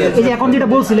এই যে এখন যেটা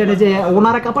বলছিলেন যে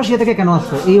ওনারা কাপাসিয়া থেকে কেন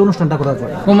আসছে এই অনুষ্ঠানটা করার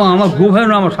জন্য? আমার গ্রুপ হয়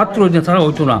না, আমার ছাত্র ছাড়া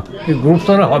হইতো না, এই গ্রুপ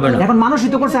ছাড়া হবে না। এখন মানুষই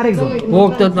তো করছে আরেকজন, ও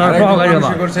তো সহকারী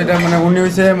আমার করছে এটা, মানে উনি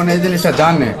হইছে মানে এই জিনিসটা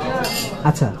জানে।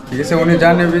 আচ্ছা ঠিক আছে, উনি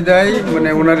জানে বিদায় মানে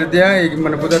ওনারে দেয়া এই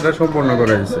মানে পূজাটা সম্পূর্ণ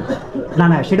করা হয়েছে। না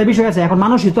না সেটা বিষয় আছে, এখন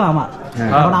মানুষই তো আমার,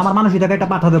 এখন আমার মানুষইটাকে একটা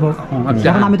পাঠা দেবো,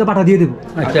 এখন আমি তো পাঠা দিয়ে দেবো,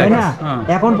 তাই না?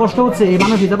 এখন প্রশ্ন হচ্ছে এই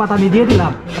মানুষইটা পাঠা আমি দিয়ে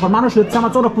দিলাম, এখন মানুষ হচ্ছে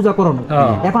আমার চরক পূজা করানো,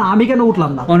 এখন আমি কেন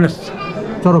উঠলাম না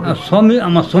চরক?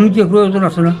 আমার শ্রমিকের প্রয়োজন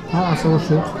আছে না? হ্যাঁ আছে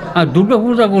অবশ্যই। আর দুটো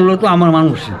পূজা করলো তো আমার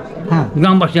মানুষই, হ্যাঁ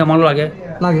গ্রামবাসী আমার লাগে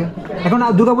লাগে। এখন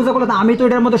দুর্গা পূজা করলে আমি তো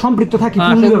এটার মধ্যে সম্পৃক্ত থাকি,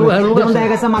 দেখা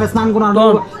গেছে আমার স্নান করানো,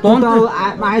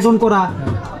 আয়োজন করা,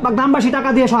 বা গ্রামবাসী টাকা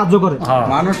দিয়ে সাহায্য করে,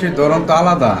 মানুষের ধরন তো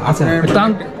আলাদা।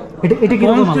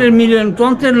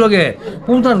 তন্ত্রের লগে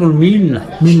পূজার কোনো মিল নাই,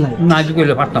 না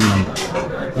করলে পারতাম না,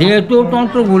 যেহেতু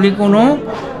তন্ত্রগুলি কোনো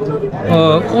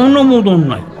অনুমোদন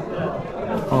নাই,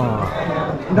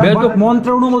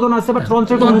 মন্ত্রের অনুমোদন আছে বা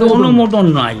তন্ত্রের অনুমোদন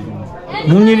নাই।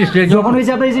 যখন ওই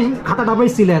যে আপনি যে খাতাটা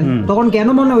পাইছিলেন তখন কেন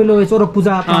মনে হইলো ওই চরক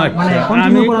পূজা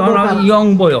মানে ইয়ং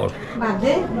বয়স,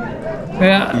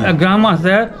 গ্রাম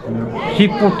আছে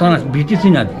শিবপুর থানা ভিটিসি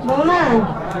না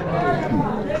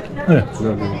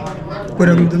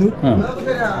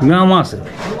গ্রাম আছে,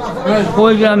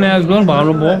 ওই গ্রামে একজন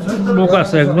ভালো লোক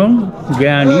আছে, একজন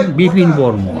জ্ঞানী বিপিন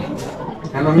বর্মন,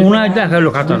 ওনার দেখালো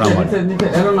খাতাটা আমার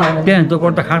টেন্থ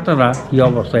করতে খাতাটা কি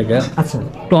অবস্থা এটা,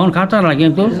 তখন খাতাটা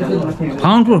কিন্তু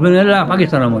ফাউন্ড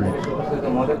পাকিস্তান আমলে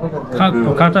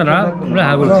খাতাটা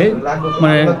লেখা করছে,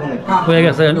 মানে হয়ে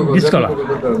গেছে ডিসকলা,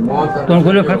 তখন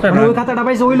করলে খাতাটা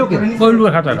পাইছে ওই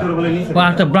লোকের খাতাটা,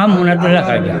 একটা ব্রাহ্মণের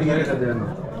লেখা এটা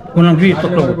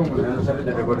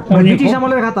ব্রিটিশ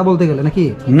আমলের খাতা বলতে গেলে নাকি?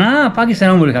 না, পাকিস্তান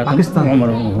আমলের খাতা।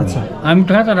 আমি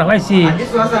তো খাতাটা পাইছি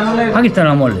পাকিস্তান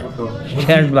আমলে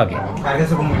শেষ ভাগে,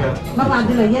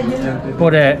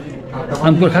 পরে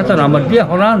আমি তোর খাতাটা আমার দিয়ে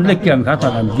হলাম, লিখে আমি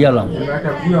খাতাটা আমি দিয়ালাম,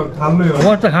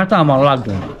 ওটা খাতা আমার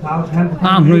লাগতো না,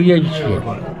 আমি ইয়ে দিচ্ছি,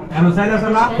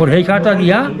 পরে সেই খাতা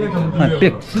দিয়া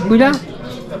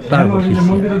তারপর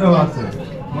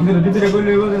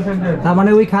তার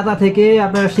মানে ওই খাতা থেকে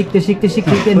আপনারা শিখতে শিখতে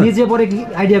শিখতে নিজে পরে কি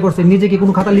আইডিয়া করছেন? নিজে কি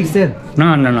কোনো খাতা লিখছেন? না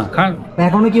না না,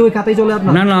 এখনো কি ওই খাতাই চলে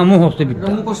আপনার? না না, মুখস্থ বিদ্যা,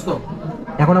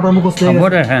 এখন আপনার মুখস্থ হয়ে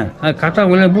গেছে। হ্যাঁ, খাতা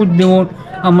বলে বুঝতে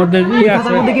আমাদের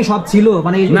খাতার মধ্যে কি সব ছিল?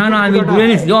 মানে না না, আমি ধরে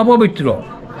নিচ্ছি অপবিত্র,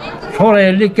 সরে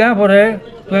লিখা পরে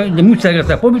মুছে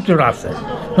গেছে, পবিত্র আছে,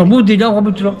 বুদ্ধিটা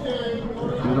অপবিত্র।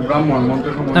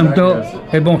 আমি তো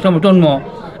এই বংশ জন্ম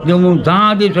যেমন যা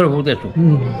দিয়ে সর্বভূত এসো,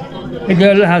 এটা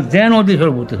যেন দিয়ে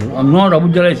সর্বভূত এসো, আমি নটা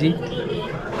বুঝ জ্বালাইছি।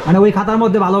 মানে ওই খাতার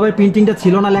মধ্যে ভালোভাবে প্রিন্টিংটা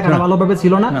ছিল না, লেখাটা ভালোভাবে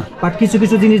ছিল না, বাট কিছু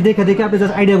কিছু জিনিস দেখে দেখে আপনি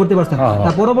জাস্ট আইডিয়া করতে পারছেন।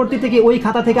 তার পরবর্তীতে কি ওই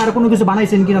খাতা থেকে আর কোনো কিছু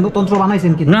বানাইছেন কিনা, তন্ত্র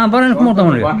বানাইছেন কিনা? না, বানাই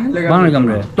মোটামুটি বানাই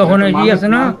আমরা তখন কি আছে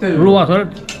না, লোয়া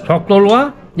শক্ত লোয়া,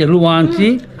 যে লোয়া আনছি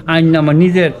আইন আমার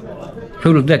নিজের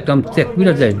শুরু দেখতাম চেক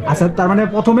করে যাই। আচ্ছা, তার মানে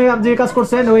প্রথমে আপনি যে কাজ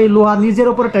করছেন ওই লোহা নিজের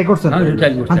উপরে ট্রাই করছেন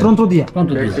তন্ত্র দিয়ে,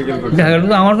 দেখা গেল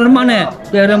আমার মানে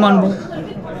মানবো,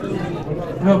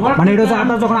 মানে এটা হচ্ছে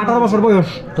আপনার যখন 18 বছর বয়স,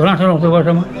 তখন 18 বছর বয়স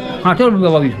আমার 18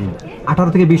 বাবা 18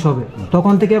 থেকে 20 হবে,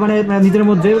 তখন থেকে মানে নিজের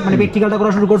মধ্যে মানে প্র্যাকটিক্যালটা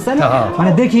করা শুরু করছেন,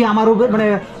 মানে দেখি আমার মানে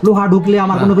লোহা ঢুকলে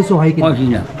আমার কোনো কিছু হয়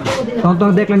কিনা,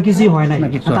 তখন দেখলেন কিছুই হয় নাই,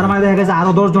 তার মানে দেখা গেছে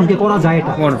আরো 10 জনকে করা যায়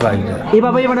এটা,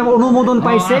 এইভাবেই মানে অনুমোদন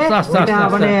পাইছে এটা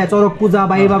মানে চরক পূজা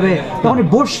বা এইভাবে। তখন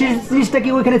বর্ষির জিনিসটা কি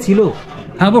ওইখানে ছিল?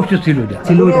 হ্যাঁ বর্ষি ছিল,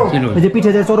 যে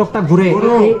পিঠে যে চরকটা ঘুরে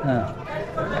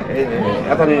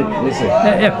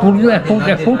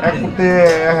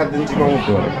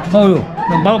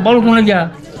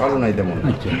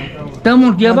তেমন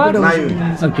কি আবার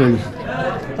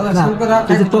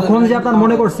তখন যে আপনার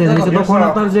মনে করছেন তখন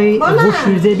আপনার যে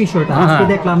বর্ষির যে বিষয়টা আজকে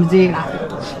দেখলাম যে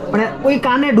মানে ওই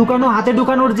কানে ঢুকানো হাতে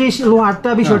ঢুকানোর যে লোহারটা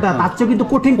বিষয়টা তার চেয়ে কিন্তু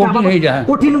কঠিন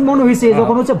মনে হয়েছে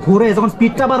যখন হচ্ছে ভোরে যখন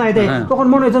স্পিডটা বাড়ায় দেয় তখন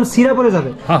মনে হয় সিরা পড়ে যাবে।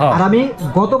 আর আমি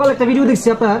গতকাল একটা ভিডিও দেখছি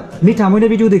আপনার মিঠামইনের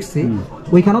ভিডিও দেখছি,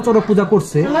 ওইখানেও চরক পূজা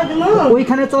করছে,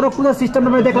 ওইখানে চরক পূজার সিস্টেম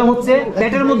দেখলাম হচ্ছে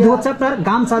পেটের মধ্যে হচ্ছে আপনার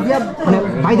গামছা দিয়া মানে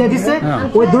বাইধা দিচ্ছে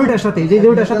ওই দড়িটার সাথে, যে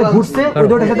দড়িটার সাথে ঘুরছে ওই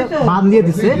দড়িটার সাথে বাঁধ দিয়ে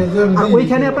দিচ্ছে, আর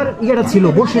ওইখানে আপনার ইয়েটা ছিল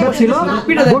বর্ষিটাও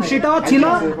ছিল,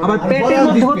 আবার পেটের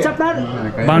মধ্যে হচ্ছে আপনার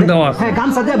হ্যাঁ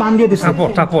গামছা দিয়ে বাঁধ দিয়ে দিচ্ছে,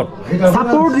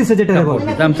 সাপোর্ট দিচ্ছে যেটা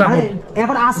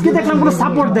এখন আজকে দেখলাম কোনো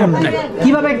সাপোর্ট দেন না,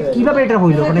 কিভাবে এটা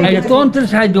হইলো মানে তন্ত্রের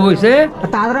সাহায্য হয়েছে,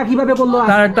 তারা কিভাবে করলো?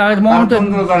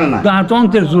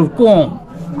 তন্ত্রের জোর কম,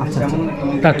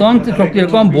 তার তন্ত্রের শক্তি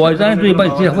কম, বয়স জানে তুই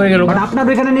হয়ে গেল, আপনার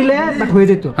ওইখানে নিলে হয়ে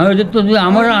যেত,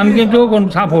 আমার আমি কিন্তু কোনো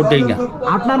সাপোর্ট দেই না।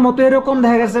 আপনার মতো এরকম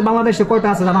দেখা গেছে বাংলাদেশে কয়টা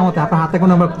আছে জানা মতে? আপনার হাতে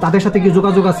কোনো তাদের সাথে কি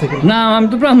যোগাযোগ আছে? না আমি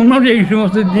তো ব্রাহ্মণ, এই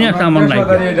সমস্ত জিনিস আমার নাই,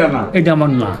 এটা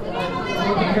আমার না।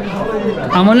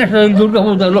 আমার নেশা দুর্গা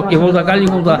পূজা, লক্ষ্মী পূজা, কালী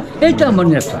পূজা, এইটা আমার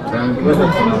নেশা,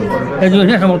 এই জন্য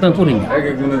নেশা মতো আমি করি না।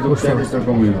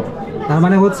 তার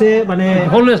মানে হচ্ছে মানে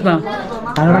হলস না,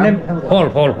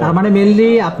 তার মানে মেইনলি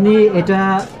আপনি এটা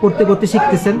করতে করতে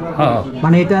শিখতেছেন,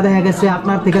 মানে এটা দেখা গেছে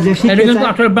আপনার থেকে যে শিখতে কিন্তু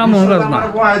আসলে ব্রাহ্মণের কাজ না,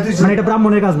 মানে এটা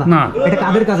ব্রাহ্মণের কাজ না, এটা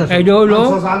কাদের কাজ আছে? এটা হলো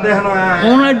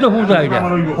অন্যায্য পূজা, এটা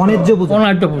অন্যায্য পূজা,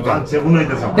 অন্যায্য পূজা,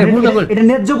 এটা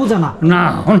ন্যায্য পূজা না, না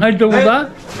অন্যায্য পূজা।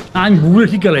 আমি ভুলে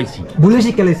শিখালাইছি,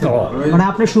 মানে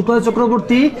আপনি শুক্ল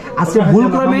চক্রবর্তী আজকে ভুল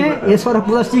ক্রমে এসব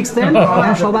পূজা শিখছেন,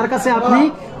 সবার কাছে আপনি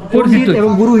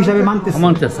এবং গুরু হিসাবে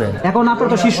মানতেছে। এখন আপনার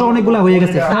তো শিষ্য অনেকগুলা হয়ে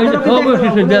গেছে,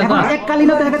 এককালীন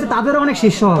দেখা গেছে তাদেরও অনেক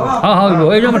শিষ্য,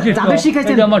 তাদের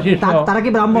শিখাইছেন তারা কি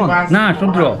ব্রাহ্মণ না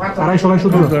শূদ্র? তারাই সবাই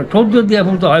শূদ্র দিয়ে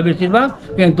বলতে হয় বেশিরভাগ,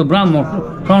 কিন্তু ব্রাহ্মণ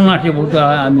সন্ন্যাসী বলতে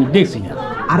আমি দেখছি না।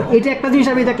 আর এটা একটা জিনিস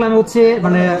আমি দেখলাম হচ্ছে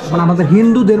মানে আমাদের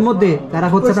হিন্দুদের মধ্যে তারা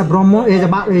হচ্ছে একটা ব্রহ্ম এই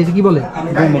যে কি বলে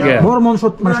বর্মন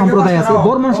মানে সম্প্রদায় আছে,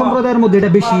 বর্মন সম্প্রদায়ের মধ্যে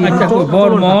এটা বেশি,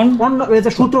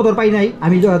 সূত্রধর পাই নাই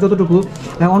আমি যতটুকু,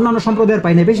 অন্যান্য সম্প্রদায়ের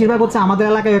পাই নাই, বেশিরভাগ হচ্ছে আমাদের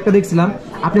এলাকায় একটা দেখছিলাম,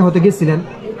 আপনি হয়তো গেছিলেন,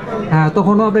 হ্যাঁ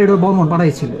তখনও আপনার এটা বর্মন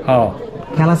পাঠাইছিল,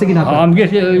 খেলা আছে কিনা? আমি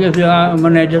গেছি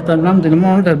মানে যেটার নাম জানি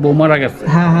মনে হয় বউ মারা গেছে,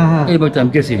 হ্যাঁ এই বছর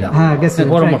আমি গেছিলাম, হ্যাঁ গেছি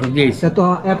পরামর্শ দিয়েছি, তো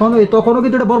এখন তখনও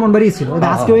কিন্তু এটা বর্মন বাড়ি ছিল,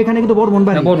 আজকে এখানে কিন্তু বর্মন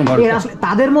বাড়ি, আসলে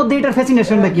তাদের মধ্যে এটার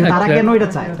ফ্যাসিনেশনটা কি, তারা কেন এটা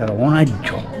চায়? অনার্য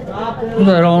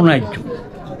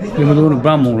কিন্তু কোনো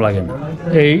ব্রাহ্মণ লাগে না।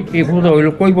 এই পূজা হইল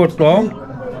কৈবর্ত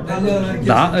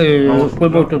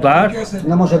দাস,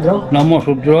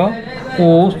 নমশূদ্র,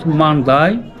 কোষ,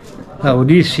 মান্দাই,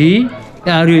 ঋষি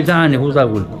আর জানে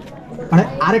পূজাগুলো, মানে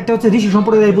আরেকটা হচ্ছে ঋষি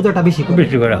সম্প্রদায়ের পূজাটা বেশি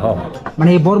করে হয়, মানে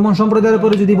এই বর্মন সম্প্রদায়ের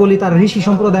উপরে যদি বলি তার ঋষি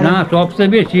সম্প্রদায় না সবচেয়ে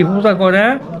বেশি পূজা করে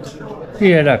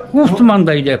এরা কুষ্ঠ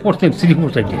মান্দাই যায়, পশ্চিম শ্রীপুর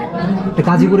সাইডে,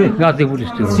 গাজীপুরে,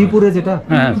 শ্রীপুরে যেটা,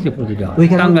 হ্যাঁ শ্রীপুর যেটা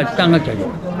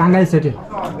টাঙ্গাইল সাইডে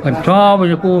সব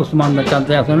কোষ মান্দা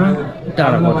চালতে আছে না।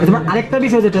 আরেকটা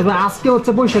বিষয় যেটা আজকে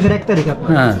হচ্ছে বৈশাখের 1 তারিখ,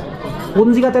 হ্যাঁ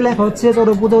পঞ্জিকাতে লেখা হচ্ছে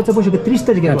চরক পূজা হচ্ছে বৈশাখের 30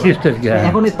 তারিখে,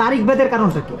 এখন এই তারিখ ভেদের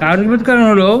কারণটা কি? তারিখ ভেদ কারণ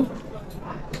হলো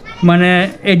মানে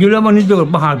এগুলো আমার নিজে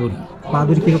বাহাদুরি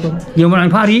কিরকম, যেমন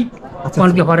আমি পারি,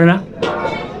 অনেকে পারে না,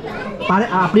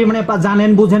 আপনি মানে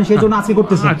জানেন বুঝেন সেই জন্য আজকে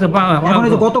করতেছেন। এখন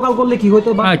এই যে গতকাল করলে কি হইতো?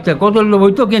 আচ্ছা গতকাল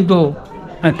হইতো, কিন্তু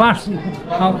আমি পারছি,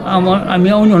 আমি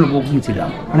অন্য বুক নিয়েছিলাম,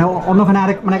 মানে অন্যখানে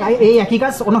আরেক মানে এই একই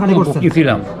কাজ অন্যখানে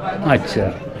করছিলাম। আচ্ছা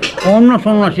অন্য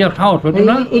সন্ন্যাসী সাহস হতো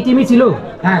না, এই টিমই ছিল,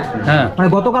 হ্যাঁ মানে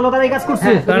গতকালও তারা এই কাজ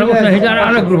করছে,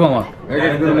 আরেক গ্রুপ আমার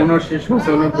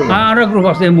আরেক গ্রুপ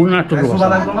আছে, নাট্য গ্রুপ আছে,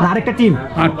 আরেকটা টিম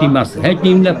আর টিম আছে, এই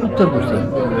টিমটা পুত্তর করছে,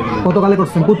 গতকালে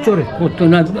করছেন পুত্তরে, পুত্তর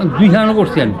না 2 হাজার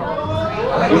করছেন,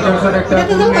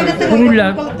 পুরুলিয়া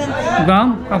গ্রাম,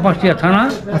 কাপাসিয়া থানা,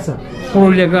 আচ্ছা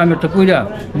পুরুলিয়া গ্রাম একটা কইরা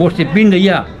বসে পিন্ডে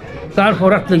ইয়া, তারপর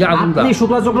রাত্রে আগুন। আপনি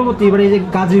শুক্লা চক্রবর্তী এবারে এই যে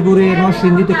গাজীপুরে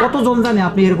নরসিংদীতে কতজন জানে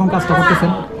আপনি এরকম কাজটা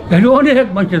করতেছেন? অনেক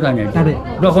মানুষ জানে,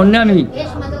 যখন আমি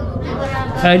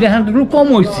লোক কম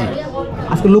হয়েছি,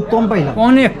 আজকে লোক কম পাই না,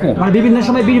 অনেক কম, মানে বিভিন্ন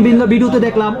সময় বিভিন্ন ভিডিওতে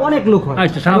দেখলাম অনেক লোক হয়।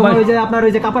 ওই যে আপনার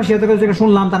ওই যে কাপাসিয়া থেকে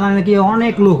শুনলাম তারা নাকি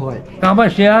অনেক লোক হয়,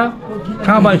 কাপাসিয়া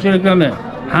গ্রামে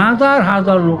হাজার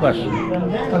হাজার লোক আসে,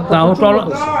 তাও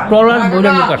টলার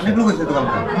বোঝা লোক আসে,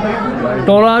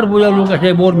 টলার বোঝা লোক আসে,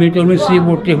 বর্মি টর্মি শ্রী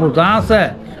ভর্তি যা আছে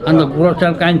ঘোড়া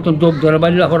চাল কাইন তো দোক ধরে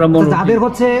বাড়িলা করা মনে যাদের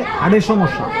হচ্ছে হাড়ের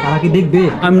সমস্যা তারা কি দেখবে?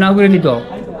 আমি না করে নিত,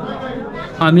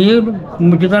 আমি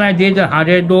জানাই দিয়ে যে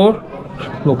হাড়ের দোষ,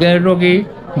 লোকের রোগী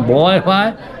ভয় পায়,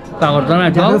 কাগজ জানাই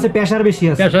প্রেশার বেশি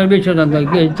আছে, প্রেশার বেশি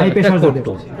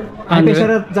করতো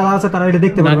যারা আছে তারা এটা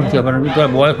দেখতে পারবে,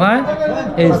 ভয় পায়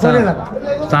এই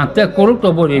চাঁদটা করুক তো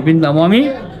বলি বিন্দাম আমি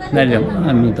নাইলাম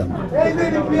আমি নিতাম।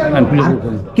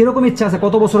 কিরকম ইচ্ছা আছে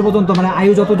কত বছর পর্যন্ত মানে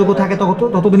আয়ু যতটুকু থাকে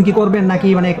ততদিন কি করবেন নাকি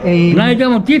মানে এই না এটা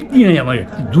আমার তৃপ্তি নেই, আমার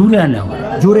জুড়ে আনে, আমার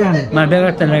জোরে আনে মানে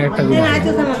ব্যাগারটা না একটা,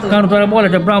 কারণ তারা বলে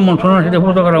যে ব্রাহ্মণ সন্ন্যাসীতে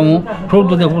পুজো করাবো,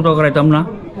 সৌদ্রতে পুজো করাইতাম না,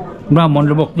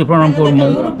 ব্রাহ্মণের ভক্তি প্রণাম করবো,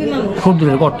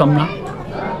 সৌদ্রে করতাম না,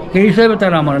 এই হিসাবে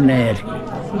তারা আমার নেয় আর কি।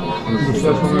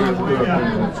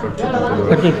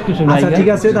 আচ্ছা ঠিক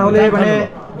আছে, তাহলে মানে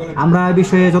আমরা এই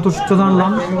বিষয়ে যথেষ্ট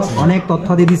জানলাম, অনেক তথ্য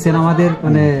দিয়ে দিচ্ছেন আমাদের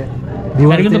মানে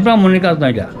কিন্তু ব্রাহ্মণের কাজ না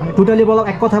এটা, টোটালি বলা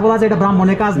এক কথা বলা যায় এটা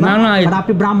ব্রাহ্মণের কাজ না,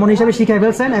 আপনি ব্রাহ্মণ হিসেবে শিখাই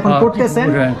ফেলছেন, এখন করতেছেন,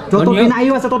 যতদিন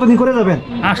আয়ু আছে ততদিন করে যাবেন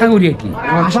আশা করি আর কি,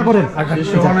 আশা করেন।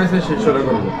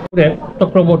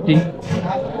 চক্রবর্তী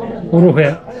ওরফে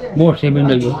বসে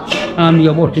বিন্দু আমি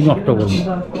বসে নষ্ট করবো,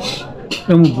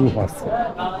 এমন গ্রুপ আছে,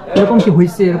 এরকম কি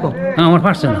হয়েছে? এরকম আমার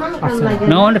পারছে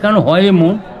না অনেক কেন হয়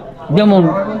এমন, যেমন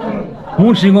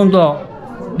মুন্সিগঞ্জ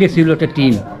গেছিল একটা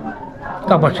টিম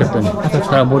কাপার সাথে,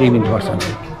 তারা বড়ি বিনতে পারছে না,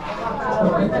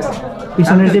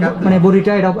 পিছনের যে মানে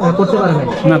বড়িটা এটা করতে পারে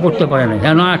না, করতে পারে না,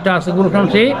 হ্যাঁ একটা আছে কোনো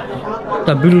সে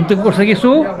তার বিরুদ্ধে করছে কিছু,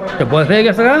 বয়স হয়ে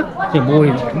গেছে সে বই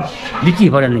দিতেই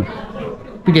পারেনি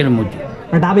পিঠের মধ্যে,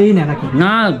 ডাবেই না নাকি?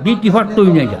 না দিতে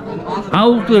পারতই না, যা হাউ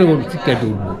তৈরি করে শিক্ষা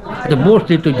তুলবো,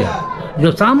 বসতে তো যা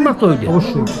চামড়া তো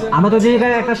অবশ্যই। আমরা তো যে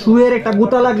একটা শুয়ের একটা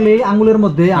গুতা লাগলে আঙুলের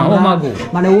মধ্যে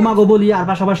মানে ওমাগো বলি, আর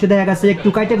পাশাপাশি দেখা গেছে একটু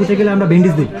কাইটে গুটে গেলে আমরা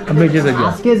ব্যান্ডেজ দিই।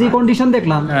 আজকে যে কন্ডিশন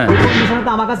দেখলাম ওই কন্ডিশনে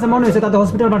তো আমার কাছে মনে হয়েছে তাদের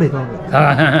হসপিটাল পাঠাইতে হবে,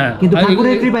 কিন্তু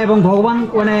ঠাকুরের কৃপা এবং ভগবান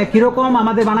মানে কিরকম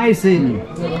আমাদের বানাইছে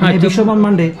বিশ্ব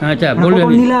ব্রহ্মাণ্ডে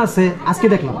নীলা আছে আজকে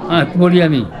দেখলাম। বলি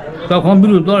আমি তখন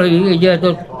বিরুদ্ধ এই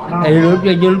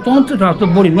যে তন্ত্রটা তো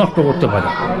বড়ি নষ্ট করতে পারে,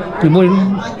 বড়ি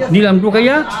নিলাম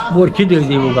ঢুকাইয়া বড়ি ছিটে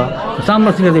যাইব গা,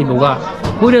 চামড়া ছিটে যাইব গা,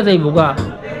 পুড়ে যাইব গা,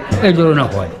 এই জন্য না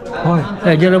হয়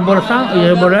এই যে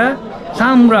বলে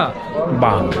চামড়া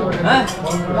বান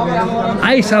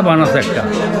আইসা বান আছে একটা,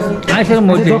 আইসার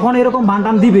মধ্যে যখন এরকম বান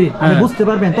টান দিবে বুঝতে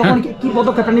পারবেন তখন কি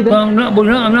পদক্ষেপটা নিবেন?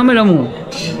 বললাম আমি নামাইলাম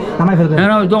নামাই ফেলবেন, হ্যাঁ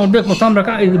দেখো চামড়া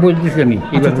বই দিচ্ছি আমি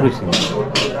এবার করেছি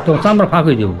তো চামড়া ফাঁক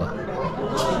হয়ে যাবো গা,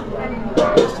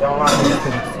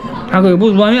 আগে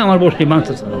বুঝবো আমি আমার বস্তি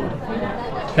মানছে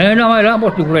হ্যাঁ না ভাইরা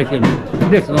বস্তি ঘুরাইছে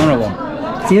দেখছো জনগণ।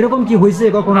 এরকম কি হয়েছে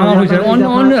কখনো? আমার হয়েছে,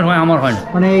 অন্যের হয়, আমার হয় না।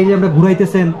 মানে এই যে আপনি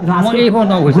ঘুরাইতেছেন এই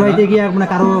পর্যন্ত ঘুরাইতে গিয়ে মানে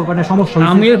কারো মানে সমস্যা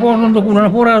আমি এই পর্যন্ত কোনো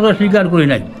পরাজয় স্বীকার করি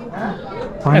নাই,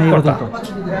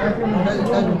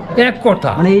 এক কথা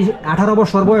মানে এই 18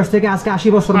 বছর বয়স থেকে আজকে 80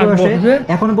 বছর বয়সে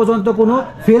এখন পর্যন্ত কোনো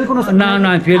ফেল কোনো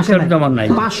না ফেল আমার নাই,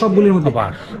 পাস সবগুলির মধ্যে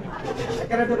pass,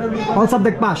 all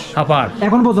subject pass pass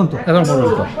এখন পর্যন্ত,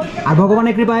 আর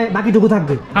ভগবানের কৃপায় বাকিটুকু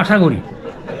থাকবে আশা করি।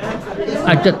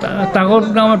 আচ্ছা তাগর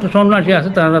নাম একটা সন্ন্যাসী আছে,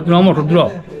 তারা নমস্কার দিল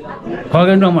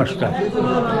খগেন্দ্র মাস্টার,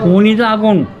 উনি যে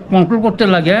আগুন কন্ট্রোল করতে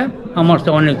লাগে আমার তো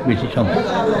অনেক বেশি সময়,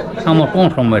 আমার কম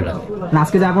সময় লাগে।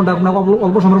 আজকে যে আগুনটা আপনাকে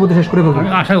অল্প সময়ের মধ্যে শেষ করে ফেলবেন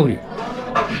আশা করি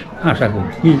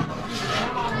কি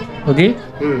ওকে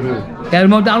এর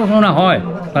মধ্যে আলোচনা হয়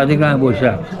তাদের গ্রামে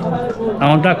বৈশাখ,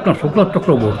 আমার ডাক্তার শুক্ল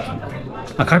চক্রবর্তী,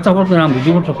 আর খাতাপত্রের নাম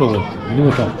বিধুভূষণ চক্রবর্তী,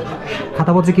 বিধুভূষণ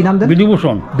খাতাপত্রে কি নাম দেন?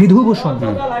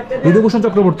 বিধুভূষণ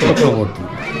চক্রবর্তী।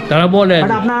 তারা বলে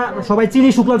আপনার সবাই চিনি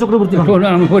শুক্লা চক্রবর্তী,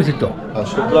 আমি পরিচিত,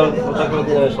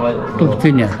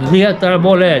 তারা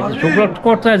বলে শুক্লা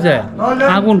করতে যায়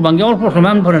আগুন ভাঙ্গে অল্প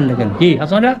সময় আমি ধরেন দেখেন কি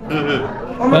আসলে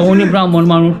উনি ব্রাহ্মণ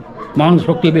মানুষ, মানুষ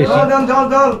শক্তি বেশি,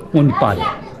 উনি পারে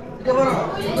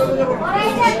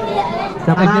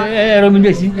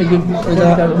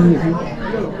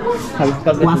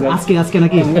আজকে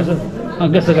নাকি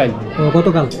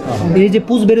গতকাল এই যে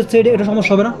পুষ বেরোচ্ছে এটা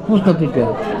সমস্যা হবে না?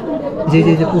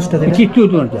 যে পুষটা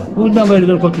পুষ না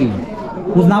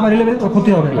বেরিয়ে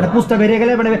ক্ষতি হবে, মানে পুষটা বেরিয়ে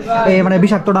গেলে মানে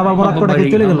বিষাক্তটা বা মরাক্তটা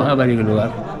চলে গেল,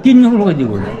 3 দিন লোক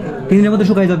দিব, 3 দিনের মধ্যে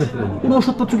শুকাই যাবে, কোনো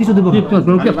ওষুধপত্র কিছু দেবো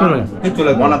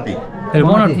বনাতি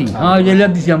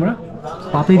দিচ্ছি আমরা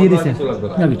পাতেই দিয়ে দিচ্ছে,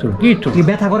 কি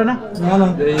ব্যথা করে না?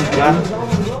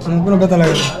 কোনো ব্যথা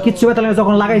লাগে না, কিচ্ছু ব্যথা লাগে,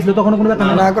 যখন লাগাইছিল তখন কোনো ব্যথা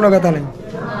না, কোনো ব্যথা নেই,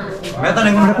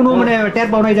 কোনো মানে টের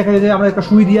পাও নাই, দেখা যায় আমরা একটা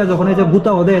সুই দিয়া যখন এই যে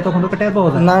গুতা দেয় তখন একটা টের পাওয়া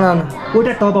যায়, না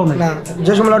ওইটা টের পাও না,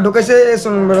 যে সময় ঢুকেছে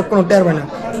কোনো টের পায় না,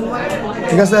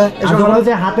 ঠিক আছে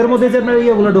যে হাতের মধ্যে যে আপনার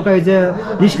ইয়েগুলো ঢোকায় যে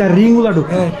রিস্কার রিংগুলো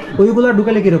ঢোকায় ওইগুলো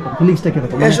ঢুকালে কিরকম ফিলিংসটা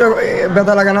কিরকম এসব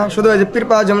ব্যথা লাগে না শুধু ওই যে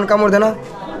পিরপা যেমন কামড় দেয় না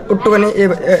একটুখানি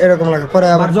এরকম লাগে পরে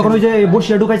আবার যখন ওই যে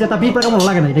বসিয়া ঢুকাইছে তা পিঁপড়া কেমন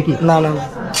লাগে না এটা কি না না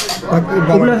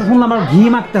এগুলো শুনলাম আমার ঘি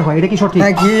মাখতে হয় এটা কি সঠিক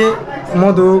হ্যাঁ ঘি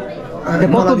মধু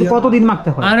কতদিন মাখতে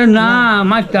হয় আরে না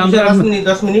মাখতে আমরা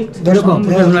 10 মিনিট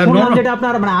শুনলাম যেটা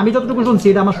আপনার মানে আমি যতটুকু শুনছি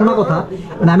এটা আমার শোনা কথা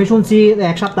মানে আমি শুনছি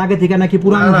এক সপ্তাহ আগে থেকে নাকি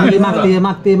পুরান ঘি মাখতে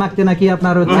মাখতে মাখতে নাকি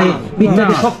আপনার হচ্ছে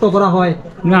পিঠটাকে শক্ত করা হয়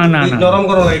না না নরম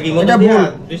করা লাগে কি এটা ভুল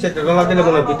দুই সাইডে গলা দিলে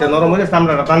কোনো পিঠটা নরম হলে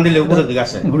চামড়াটা টান দিলে উপরের দিকে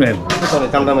আসে ঘুরে সরি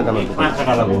চামড়া মেটানো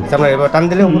চামড়া এবার টান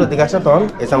দিলে উপরের দিকে আসে তখন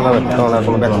এই চামড়া তখন আর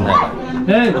কোনো ব্যথা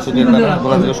নাই ওষুধের দ্বারা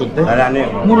গলা দিলে ওষুধ দেয় আরে আনে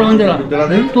মুড়ো অঞ্জলা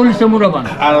তুলছে মুড়ো বান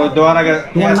আর ওই দেওয়ার আগে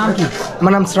তোমার নাম কি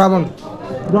আমার নাম শ্রাবণ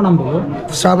পুরো নাম বলো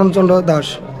শ্রাবণ চন্দ্র দাস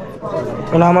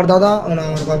ওনা আমার দাদা ওনা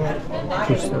আমার বাবা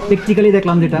প্র্যাকটিক্যালি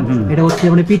দেখলাম যেটা এটা হচ্ছে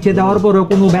মানে পিঠে দেওয়ার পরেও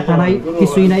কোনো ব্যথা নাই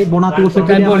কিছুই নাই বোনাতে ওষুধ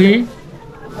তাই বলি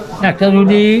একটা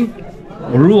যদি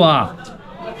রুয়া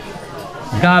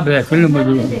ডাবে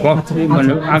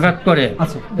মানে আঘাত করে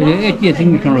এটি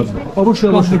ইঞ্জেকশন লাগবে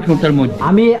অবশ্যই ঘন্টার মধ্যে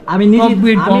আমি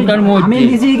ঘন্টার মধ্যে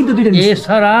নিজেই কিন্তু দুইটা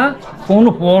এছাড়া কোনো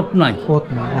পথ নাই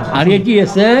আর এটি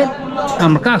এসে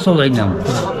আমরা কাজও যাই না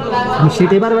আমি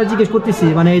সেটাই বারবার জিজ্ঞেস করতেছি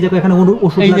মানে এই যে এখানে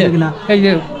ওষুধ লাগবে কিনা এই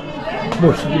যে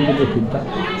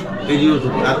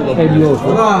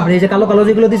এই যে কালো কালো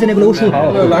যেগুলো দিচ্ছেন এগুলো ওষুধ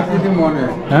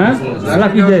হ্যাঁ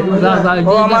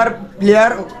ও আমার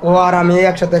প্লেয়ার ও আর আমি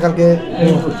একসাথে কালকে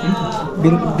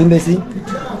দিন দিয়েছি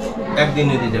একদিন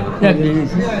নিতে যাবে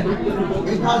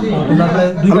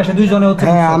দুই পাশে দুইজনে হচ্ছে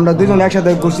হ্যাঁ আমরা দুইজন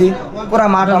একসাথে ঘুরছি পুরা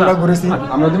মাঠ আমরা ঘুরেছি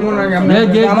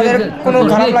আমাদের কোনো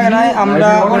খারাপ লাগে নাই আমরা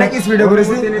অনেক স্পিডে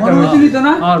ঘুরেছি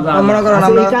মনে করেন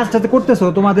আমরা এই কাজটাতে করতেছো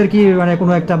তোমাদের কি মানে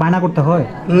কোনো একটা বায়না করতে হয়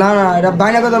না না এটা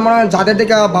বাইনা করতে মনে হয় যাদের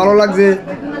থেকে ভালো লাগছে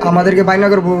আমাদেরকে বাইনা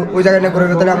করবো ওই জায়গায় করে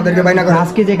তাহলে আমাদেরকে বাইনা করে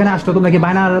আজকে যেখানে আসছো তোমরা কি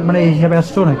বায়নার মানে হিসাবে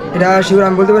আসছো না এটা শিওর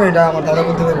আমি বলতে পারি এটা আমার দাদা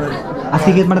বলতে পারবে আজকে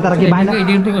কি মানে তারা কি বায়না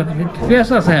পেস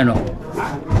আছে এনো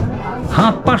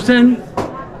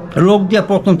 5% লোক দিয়ে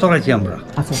প্রথম চালাইছি আমরা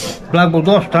আচ্ছা লাগবো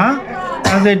 10টা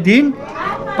কাজের দিন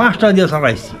 5টা দিয়ে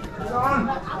চালাইছি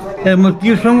এর মধ্যে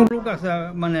লোক আছে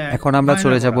মানে এখন আমরা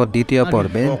চলে যাব দ্বিতীয়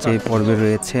পর্বে যে পর্বে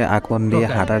রয়েছে আগুন দিয়ে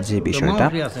হাঁটার যে বিষয়টা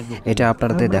এটা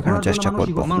আপনাদের দেখানোর চেষ্টা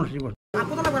করব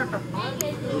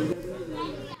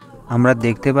আমরা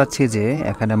দেখতে পাচ্ছি যে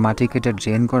এখানে মাটি কেটে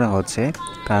ড্রেন করা হচ্ছে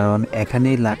কারণ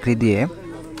এখানেই লাকড়ি দিয়ে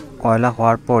কয়লা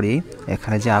হওয়ার পরই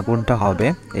এখানে যে আগুনটা হবে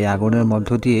এই আগুনের মধ্য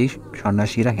দিয়েই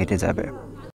সন্ন্যাসীরা হেঁটে যাবে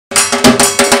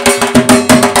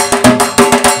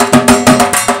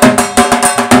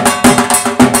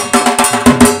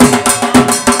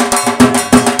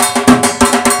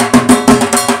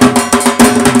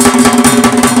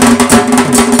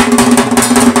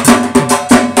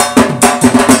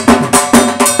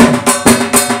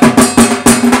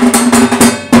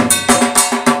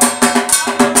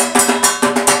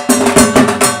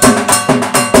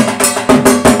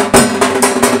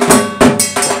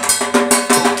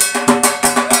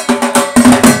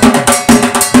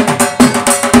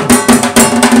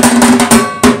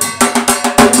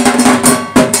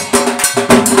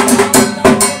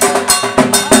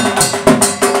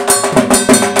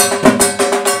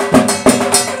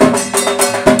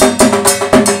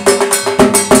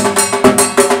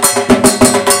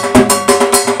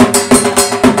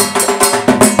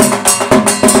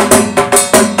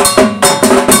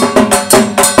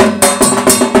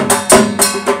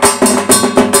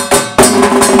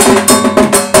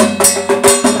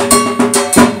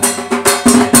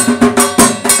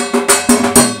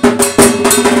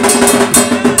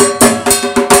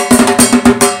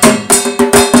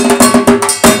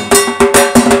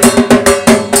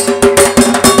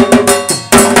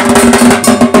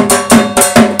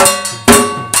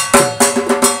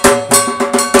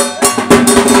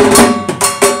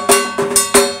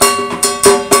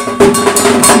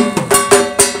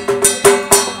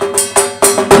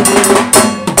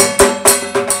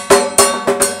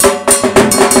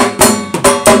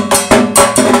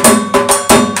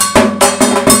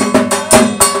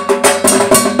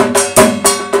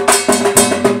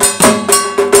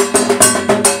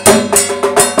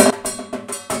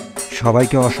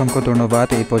সবাইকে অসংখ্য ধন্যবাদ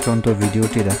এই পর্যন্ত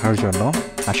ভিডিওটি দেখার জন্য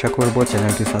আশা করব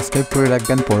চ্যানেলটি সাবস্ক্রাইব করে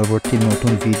রাখবেন পরবর্তী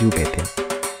নতুন ভিডিও পেতে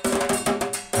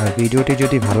আর ভিডিওটি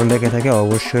যদি ভালো লেগে থাকে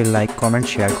অবশ্যই লাইক কমেন্ট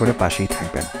শেয়ার করে পাশেই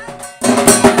থাকবেন